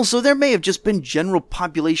 Also, there may have just been general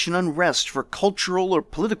population unrest for cultural or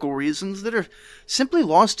political reasons that are simply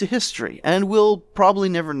lost to history, and we'll probably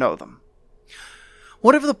never know them.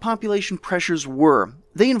 Whatever the population pressures were,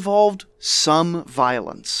 they involved some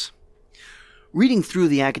violence. Reading through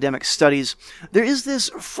the academic studies, there is this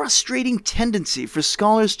frustrating tendency for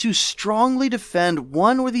scholars to strongly defend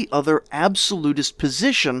one or the other absolutist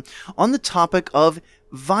position on the topic of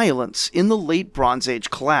violence in the late Bronze Age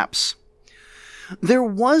collapse. There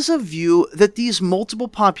was a view that these multiple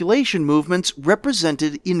population movements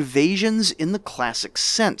represented invasions in the classic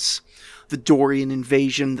sense, the Dorian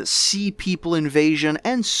invasion, the Sea People invasion,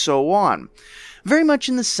 and so on, very much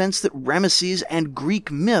in the sense that Ramesses and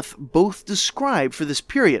Greek myth both describe for this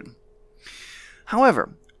period.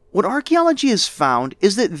 However, what archaeology has found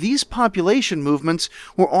is that these population movements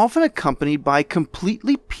were often accompanied by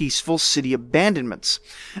completely peaceful city abandonments,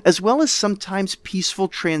 as well as sometimes peaceful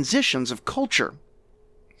transitions of culture.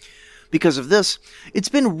 Because of this, it's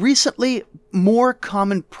been recently more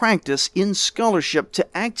common practice in scholarship to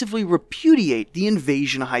actively repudiate the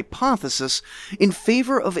invasion hypothesis in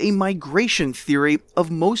favor of a migration theory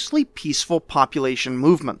of mostly peaceful population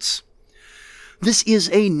movements. This is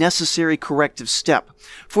a necessary corrective step,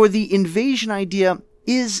 for the invasion idea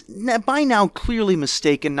is by now clearly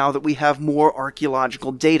mistaken now that we have more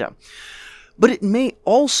archaeological data, but it may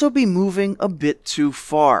also be moving a bit too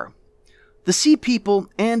far. The Sea People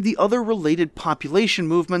and the other related population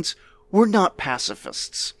movements were not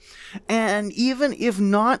pacifists. And even if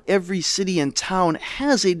not every city and town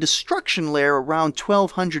has a destruction lair around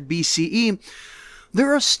 1200 BCE,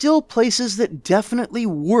 there are still places that definitely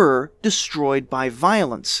were destroyed by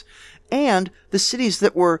violence. And the cities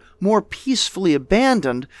that were more peacefully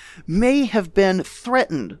abandoned may have been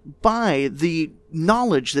threatened by the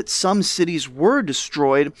knowledge that some cities were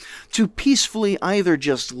destroyed to peacefully either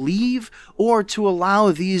just leave or to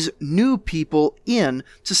allow these new people in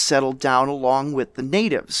to settle down along with the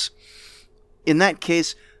natives. In that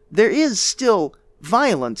case, there is still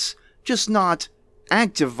violence, just not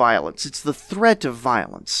active violence. It's the threat of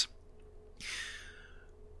violence.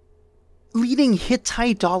 Leading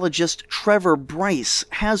Hittitologist Trevor Bryce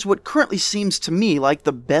has what currently seems to me like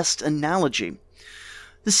the best analogy.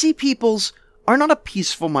 The Sea Peoples are not a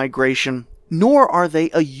peaceful migration, nor are they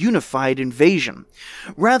a unified invasion.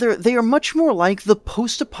 Rather, they are much more like the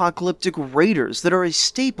post-apocalyptic raiders that are a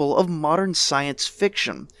staple of modern science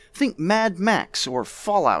fiction. Think Mad Max or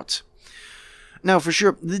Fallout. Now, for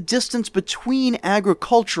sure, the distance between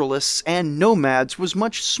agriculturalists and nomads was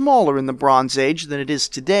much smaller in the Bronze Age than it is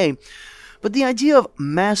today, but the idea of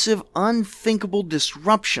massive, unthinkable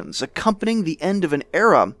disruptions accompanying the end of an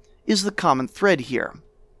era is the common thread here.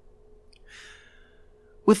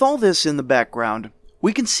 With all this in the background,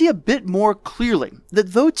 we can see a bit more clearly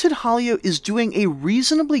that though Tudhaliya is doing a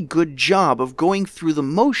reasonably good job of going through the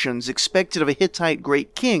motions expected of a Hittite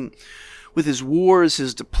great king, with his wars,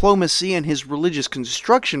 his diplomacy, and his religious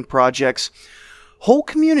construction projects, whole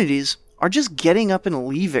communities are just getting up and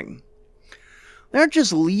leaving. They're not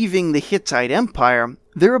just leaving the Hittite Empire,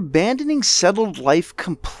 they're abandoning settled life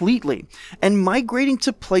completely and migrating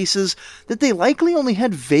to places that they likely only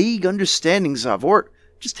had vague understandings of, or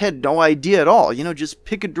just had no idea at all. Just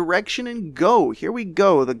pick a direction and go. Here we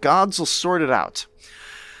go. The gods will sort it out.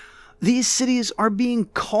 These cities are being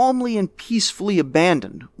calmly and peacefully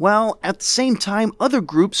abandoned, while at the same time other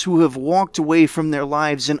groups who have walked away from their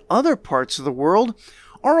lives in other parts of the world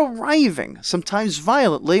are arriving, sometimes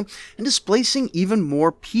violently, and displacing even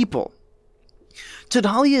more people.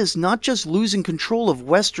 Tudhaliya is not just losing control of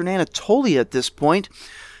western Anatolia at this point.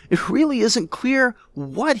 It really isn't clear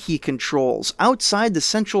what he controls outside the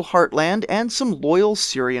central heartland and some loyal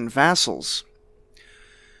Syrian vassals.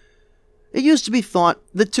 It used to be thought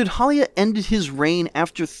that Tudhaliya ended his reign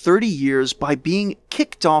after 30 years by being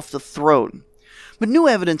kicked off the throne, but new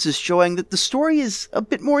evidence is showing that the story is a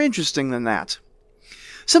bit more interesting than that.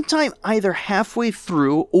 Sometime either halfway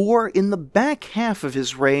through or in the back half of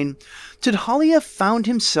his reign, Tudhaliya found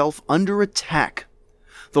himself under attack.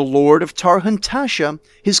 The lord of Tarhuntasha,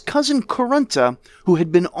 his cousin Kurunta, who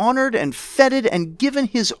had been honored and feted and given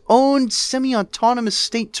his own semi-autonomous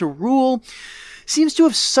state to rule, seems to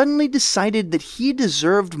have suddenly decided that he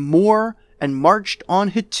deserved more and marched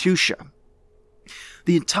on Hattusha.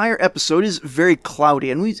 The entire episode is very cloudy,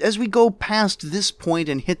 and as we go past this point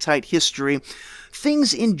in Hittite history,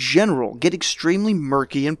 things in general get extremely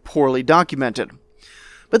murky and poorly documented.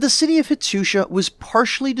 But the city of Hattusha was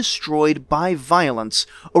partially destroyed by violence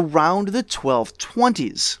around the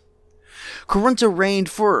 1220s. Kurunta reigned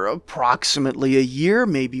for approximately a year,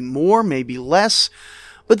 maybe more, maybe less,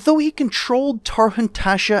 but though he controlled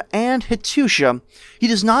Tarhuntasha and Hattusha, he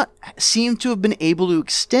does not seem to have been able to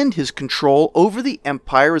extend his control over the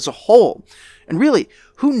empire as a whole. And really,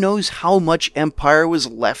 who knows how much empire was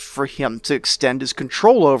left for him to extend his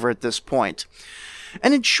control over at this point.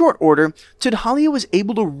 And in short order, Tudhaliya was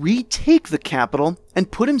able to retake the capital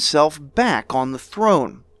and put himself back on the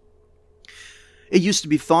throne. It used to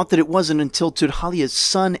be thought that it wasn't until Tudhaliya's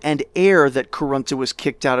son and heir that Kurunta was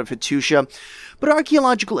kicked out of Hattusha, but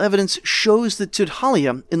archaeological evidence shows that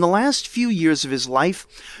Tudhaliya, in the last few years of his life,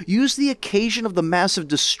 used the occasion of the massive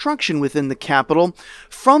destruction within the capital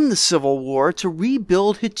from the civil war to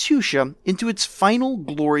rebuild Hattusha into its final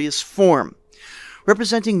glorious form,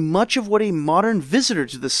 representing much of what a modern visitor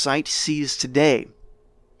to the site sees today.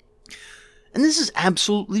 And this is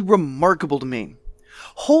absolutely remarkable to me.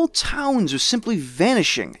 Whole towns are simply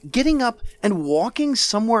vanishing, getting up and walking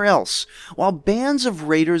somewhere else, while bands of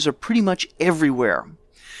raiders are pretty much everywhere.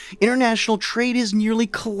 International trade is nearly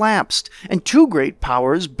collapsed, and two great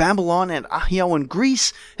powers, Babylon and Achaemenid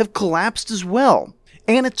Greece, have collapsed as well.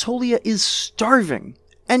 Anatolia is starving,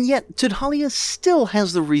 and yet Tudhaliya still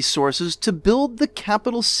has the resources to build the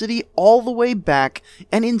capital city all the way back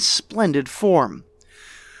and in splendid form.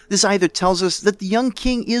 This either tells us that the young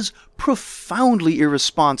king is profoundly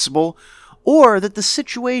irresponsible, or that the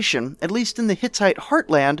situation, at least in the Hittite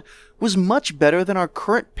heartland, was much better than our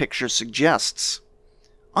current picture suggests.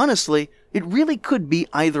 Honestly, it really could be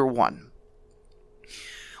either one.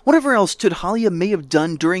 Whatever else Tudhaliya may have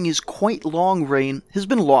done during his quite long reign has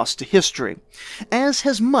been lost to history, as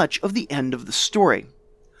has much of the end of the story.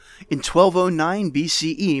 In 1209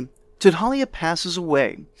 BCE, Tudhaliya passes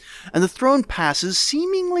away, and the throne passes,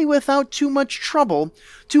 seemingly without too much trouble,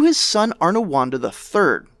 to his son Arnawanda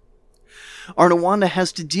III. Arnawanda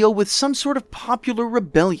has to deal with some sort of popular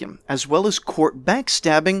rebellion, as well as court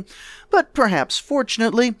backstabbing, but perhaps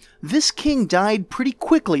fortunately, this king died pretty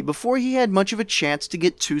quickly before he had much of a chance to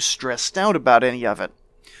get too stressed out about any of it.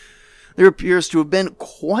 There appears to have been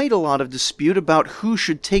quite a lot of dispute about who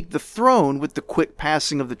should take the throne with the quick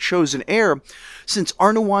passing of the chosen heir, since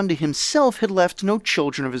Arnawanda himself had left no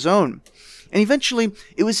children of his own, and eventually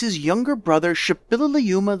it was his younger brother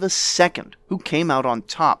Shipilaliuma II who came out on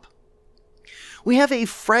top. We have a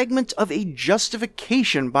fragment of a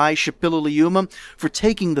justification by Shipilaliuma for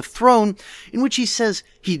taking the throne, in which he says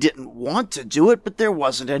he didn't want to do it, but there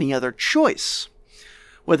wasn't any other choice.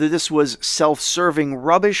 Whether this was self-serving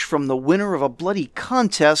rubbish from the winner of a bloody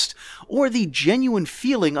contest, or the genuine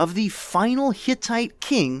feeling of the final Hittite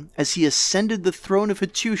king as he ascended the throne of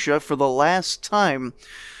Hattusha for the last time,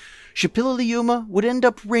 Shipilaliuma would end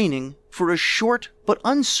up reigning for a short but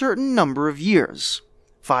uncertain number of years.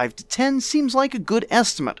 5 to 10 seems like a good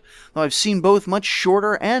estimate, though I've seen both much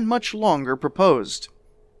shorter and much longer proposed.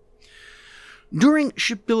 During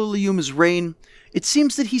Shipililiuma's reign, it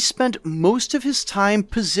seems that he spent most of his time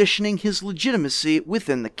positioning his legitimacy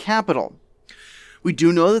within the capital. We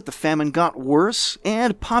do know that the famine got worse,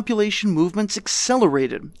 and population movements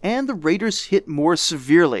accelerated, and the raiders hit more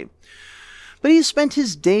severely. But he spent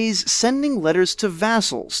his days sending letters to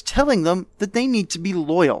vassals, telling them that they need to be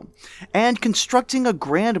loyal, and constructing a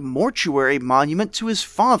grand mortuary monument to his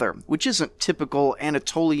father, which isn't typical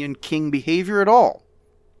Anatolian king behavior at all.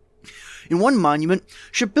 In one monument,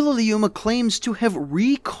 Shipililiuma claims to have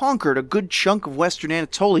reconquered a good chunk of western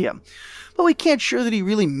Anatolia, but we can't sure that he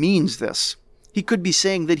really means this. He could be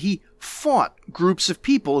saying that he fought groups of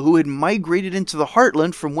people who had migrated into the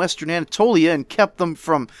heartland from western Anatolia and kept them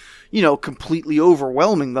from, completely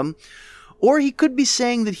overwhelming them. Or he could be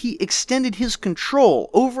saying that he extended his control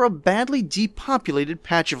over a badly depopulated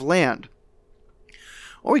patch of land.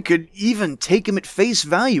 Or we could even take him at face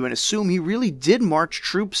value and assume he really did march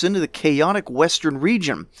troops into the chaotic western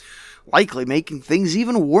region, likely making things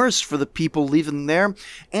even worse for the people living there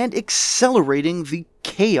and accelerating the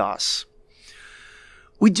chaos.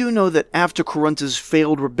 We do know that after Kurunta's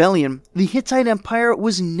failed rebellion, the Hittite Empire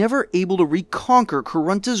was never able to reconquer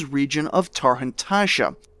Kurunta's region of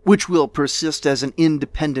Tarhantasha, which will persist as an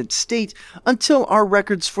independent state until our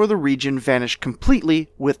records for the region vanish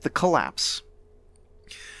completely with the collapse.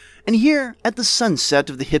 And here, at the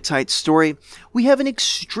sunset of the Hittite story, we have an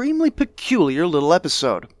extremely peculiar little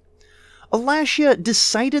episode. Alashia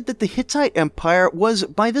decided that the Hittite Empire was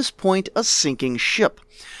by this point a sinking ship,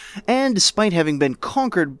 and despite having been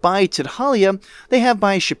conquered by Tidhalia, they have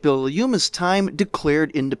by Shipililiuma's time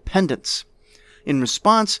declared independence. In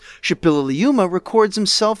response, Shipililiuma records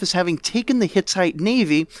himself as having taken the Hittite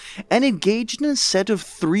navy and engaged in a set of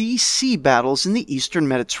 3 sea battles in the eastern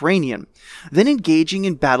Mediterranean, then engaging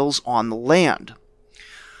in battles on the land.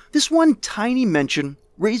 This one tiny mention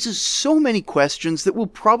raises so many questions that will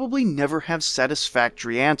probably never have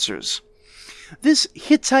satisfactory answers. This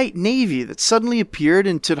Hittite navy that suddenly appeared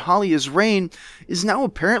in Tidhalia's reign is now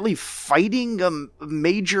apparently fighting a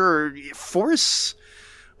major force?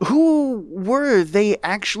 Who were they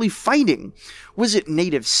actually fighting? Was it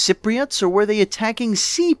native Cypriots, or were they attacking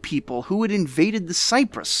sea people who had invaded the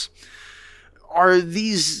Cyprus? Are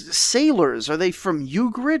these sailors? Are they from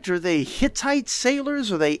Ugarit? Are they Hittite sailors?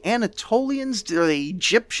 Are they Anatolians? Are they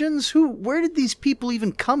Egyptians? Where did these people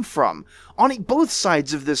even come from? On both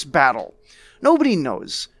sides of this battle. Nobody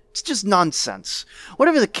knows. It's just nonsense.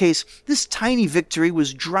 Whatever the case, this tiny victory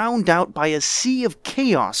was drowned out by a sea of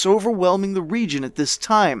chaos overwhelming the region at this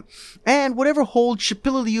time, and whatever hold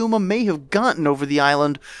Shipililiuma may have gotten over the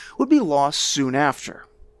island would be lost soon after.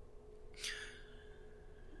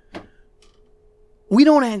 We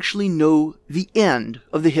don't actually know the end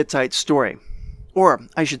of the Hittite story. Or,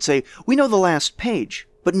 I should say, we know the last page,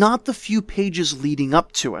 but not the few pages leading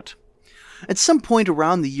up to it. At some point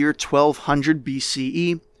around the year 1200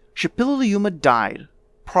 BCE, Shipililiuma died.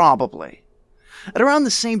 Probably. At around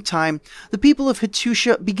the same time, the people of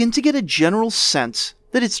Hattusha begin to get a general sense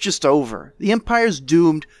that it's just over. The empire's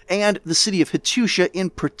doomed, and the city of Hattusha in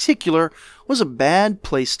particular was a bad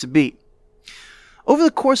place to be. Over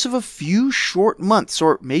the course of a few short months,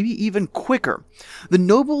 or maybe even quicker, the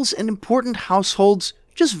nobles and important households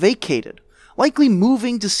just vacated, likely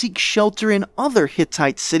moving to seek shelter in other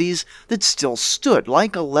Hittite cities that still stood,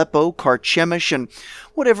 like Aleppo, Carchemish, and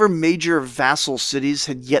whatever major vassal cities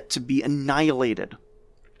had yet to be annihilated.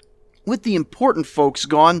 With the important folks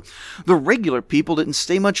gone, the regular people didn't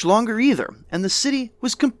stay much longer either, and the city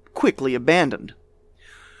was quickly abandoned.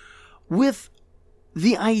 With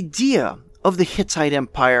the idea of the Hittite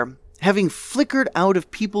Empire having flickered out of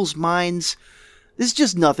people's minds, there's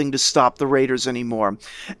just nothing to stop the raiders anymore,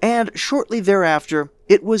 and shortly thereafter,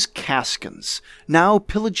 it was Kaskans, now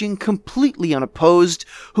pillaging completely unopposed,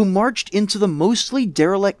 who marched into the mostly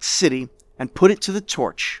derelict city and put it to the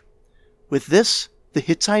torch. With this, the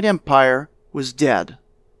Hittite Empire was dead.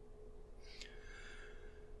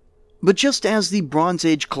 But just as the Bronze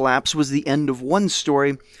Age collapse was the end of one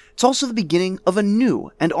story, it's also the beginning of a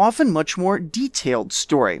new and often much more detailed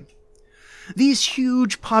story. These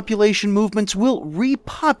huge population movements will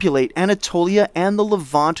repopulate Anatolia and the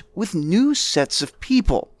Levant with new sets of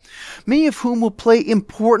people, many of whom will play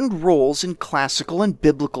important roles in classical and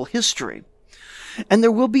biblical history. And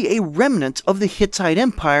there will be a remnant of the Hittite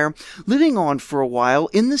Empire living on for a while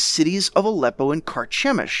in the cities of Aleppo and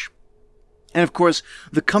Carchemish. And of course,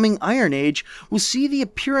 the coming Iron Age will see the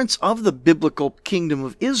appearance of the biblical kingdom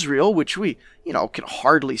of Israel, which we, can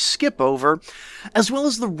hardly skip over, as well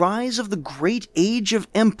as the rise of the great age of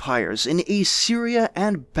empires in Assyria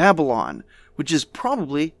and Babylon, which is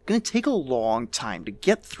probably going to take a long time to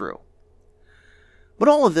get through. But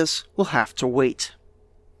all of this will have to wait.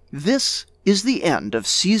 This is the end of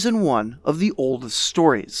Season 1 of The Oldest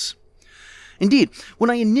Stories. Indeed, when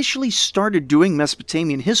I initially started doing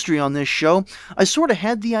Mesopotamian history on this show, I sort of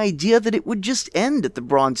had the idea that it would just end at the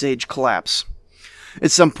Bronze Age collapse. At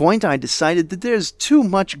some point, I decided that there's too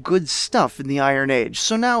much good stuff in the Iron Age,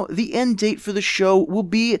 so now the end date for the show will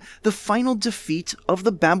be the final defeat of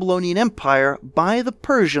the Babylonian Empire by the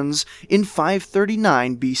Persians in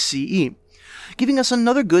 539 BCE, giving us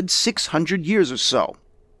another good 600 years or so.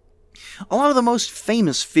 A lot of the most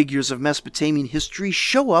famous figures of Mesopotamian history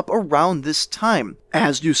show up around this time,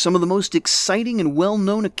 as do some of the most exciting and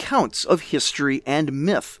well-known accounts of history and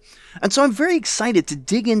myth. And so I'm very excited to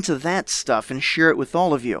dig into that stuff and share it with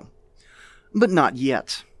all of you. But not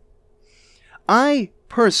yet. I,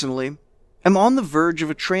 personally, am on the verge of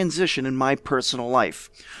a transition in my personal life,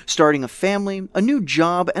 starting a family, a new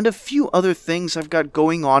job, and a few other things I've got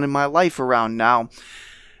going on in my life around now.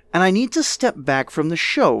 And I need to step back from the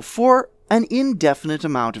show for an indefinite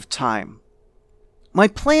amount of time. My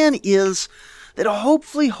plan is that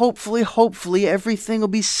hopefully everything will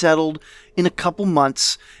be settled in a couple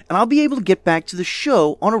months and I'll be able to get back to the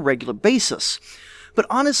show on a regular basis. But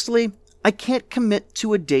honestly, I can't commit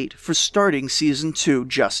to a date for starting Season 2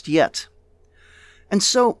 just yet. And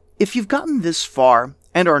so, if you've gotten this far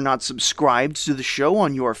and are not subscribed to the show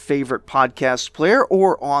on your favorite podcast player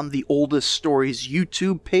or on the Oldest Stories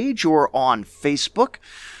YouTube page or on Facebook,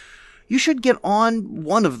 you should get on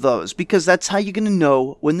one of those because that's how you're going to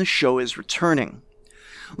know when the show is returning.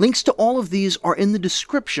 Links to all of these are in the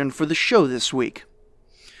description for the show this week.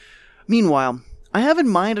 Meanwhile, I have in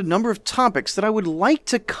mind a number of topics that I would like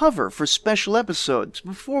to cover for special episodes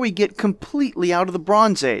before we get completely out of the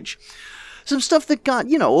Bronze Age. Some stuff that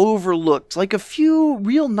got, overlooked, like a few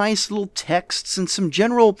real nice little texts and some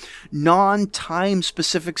general non-time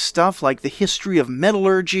specific stuff like the history of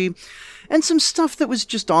metallurgy, and some stuff that was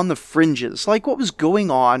just on the fringes, like what was going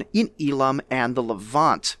on in Elam and the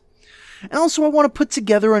Levant. And also I want to put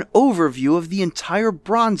together an overview of the entire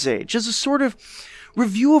Bronze Age as a sort of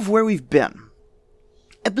review of where we've been.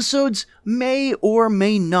 Episodes may or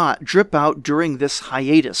may not drip out during this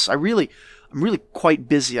hiatus. I'm really quite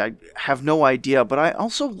busy. I have no idea, but I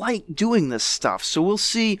also like doing this stuff, so we'll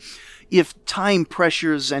see if time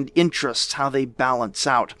pressures and interests, how they balance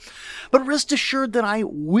out. But rest assured that I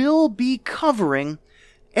will be covering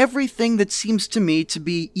everything that seems to me to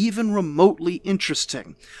be even remotely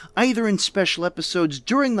interesting, either in special episodes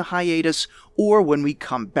during the hiatus or when we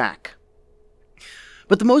come back.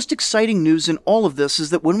 But the most exciting news in all of this is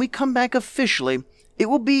that when we come back officially, it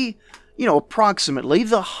will be approximately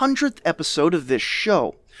the 100th episode of this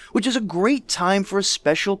show, which is a great time for a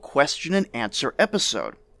special question and answer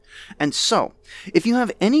episode. And so, if you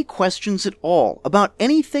have any questions at all about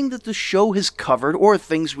anything that the show has covered or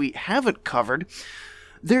things we haven't covered,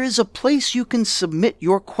 there is a place you can submit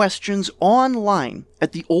your questions online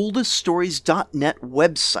at the oldeststories.net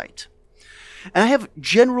website. And I have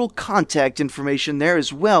general contact information there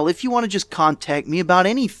as well if you want to just contact me about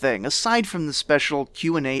anything aside from the special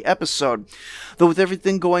Q&A episode. Though with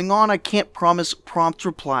everything going on, I can't promise prompt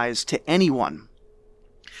replies to anyone.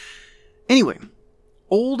 Anyway,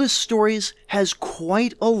 Oldest Stories has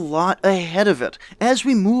quite a lot ahead of it as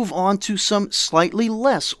we move on to some slightly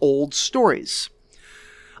less old stories.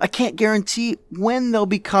 I can't guarantee when they'll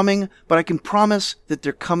be coming, but I can promise that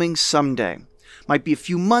they're coming someday. Might be a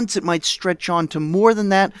few months, it might stretch on to more than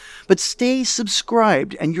that, but stay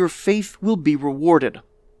subscribed and your faith will be rewarded.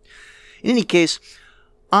 In any case,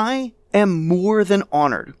 I am more than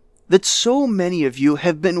honored that so many of you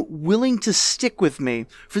have been willing to stick with me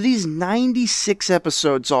for these 96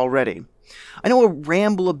 episodes already. I know I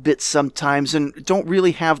ramble a bit sometimes and don't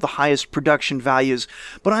really have the highest production values,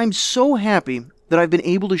 but I'm so happy that I've been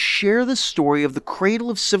able to share the story of the cradle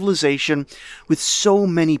of civilization with so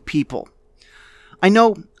many people. I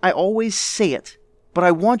know I always say it, but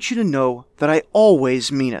I want you to know that I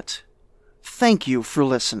always mean it. Thank you for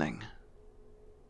listening.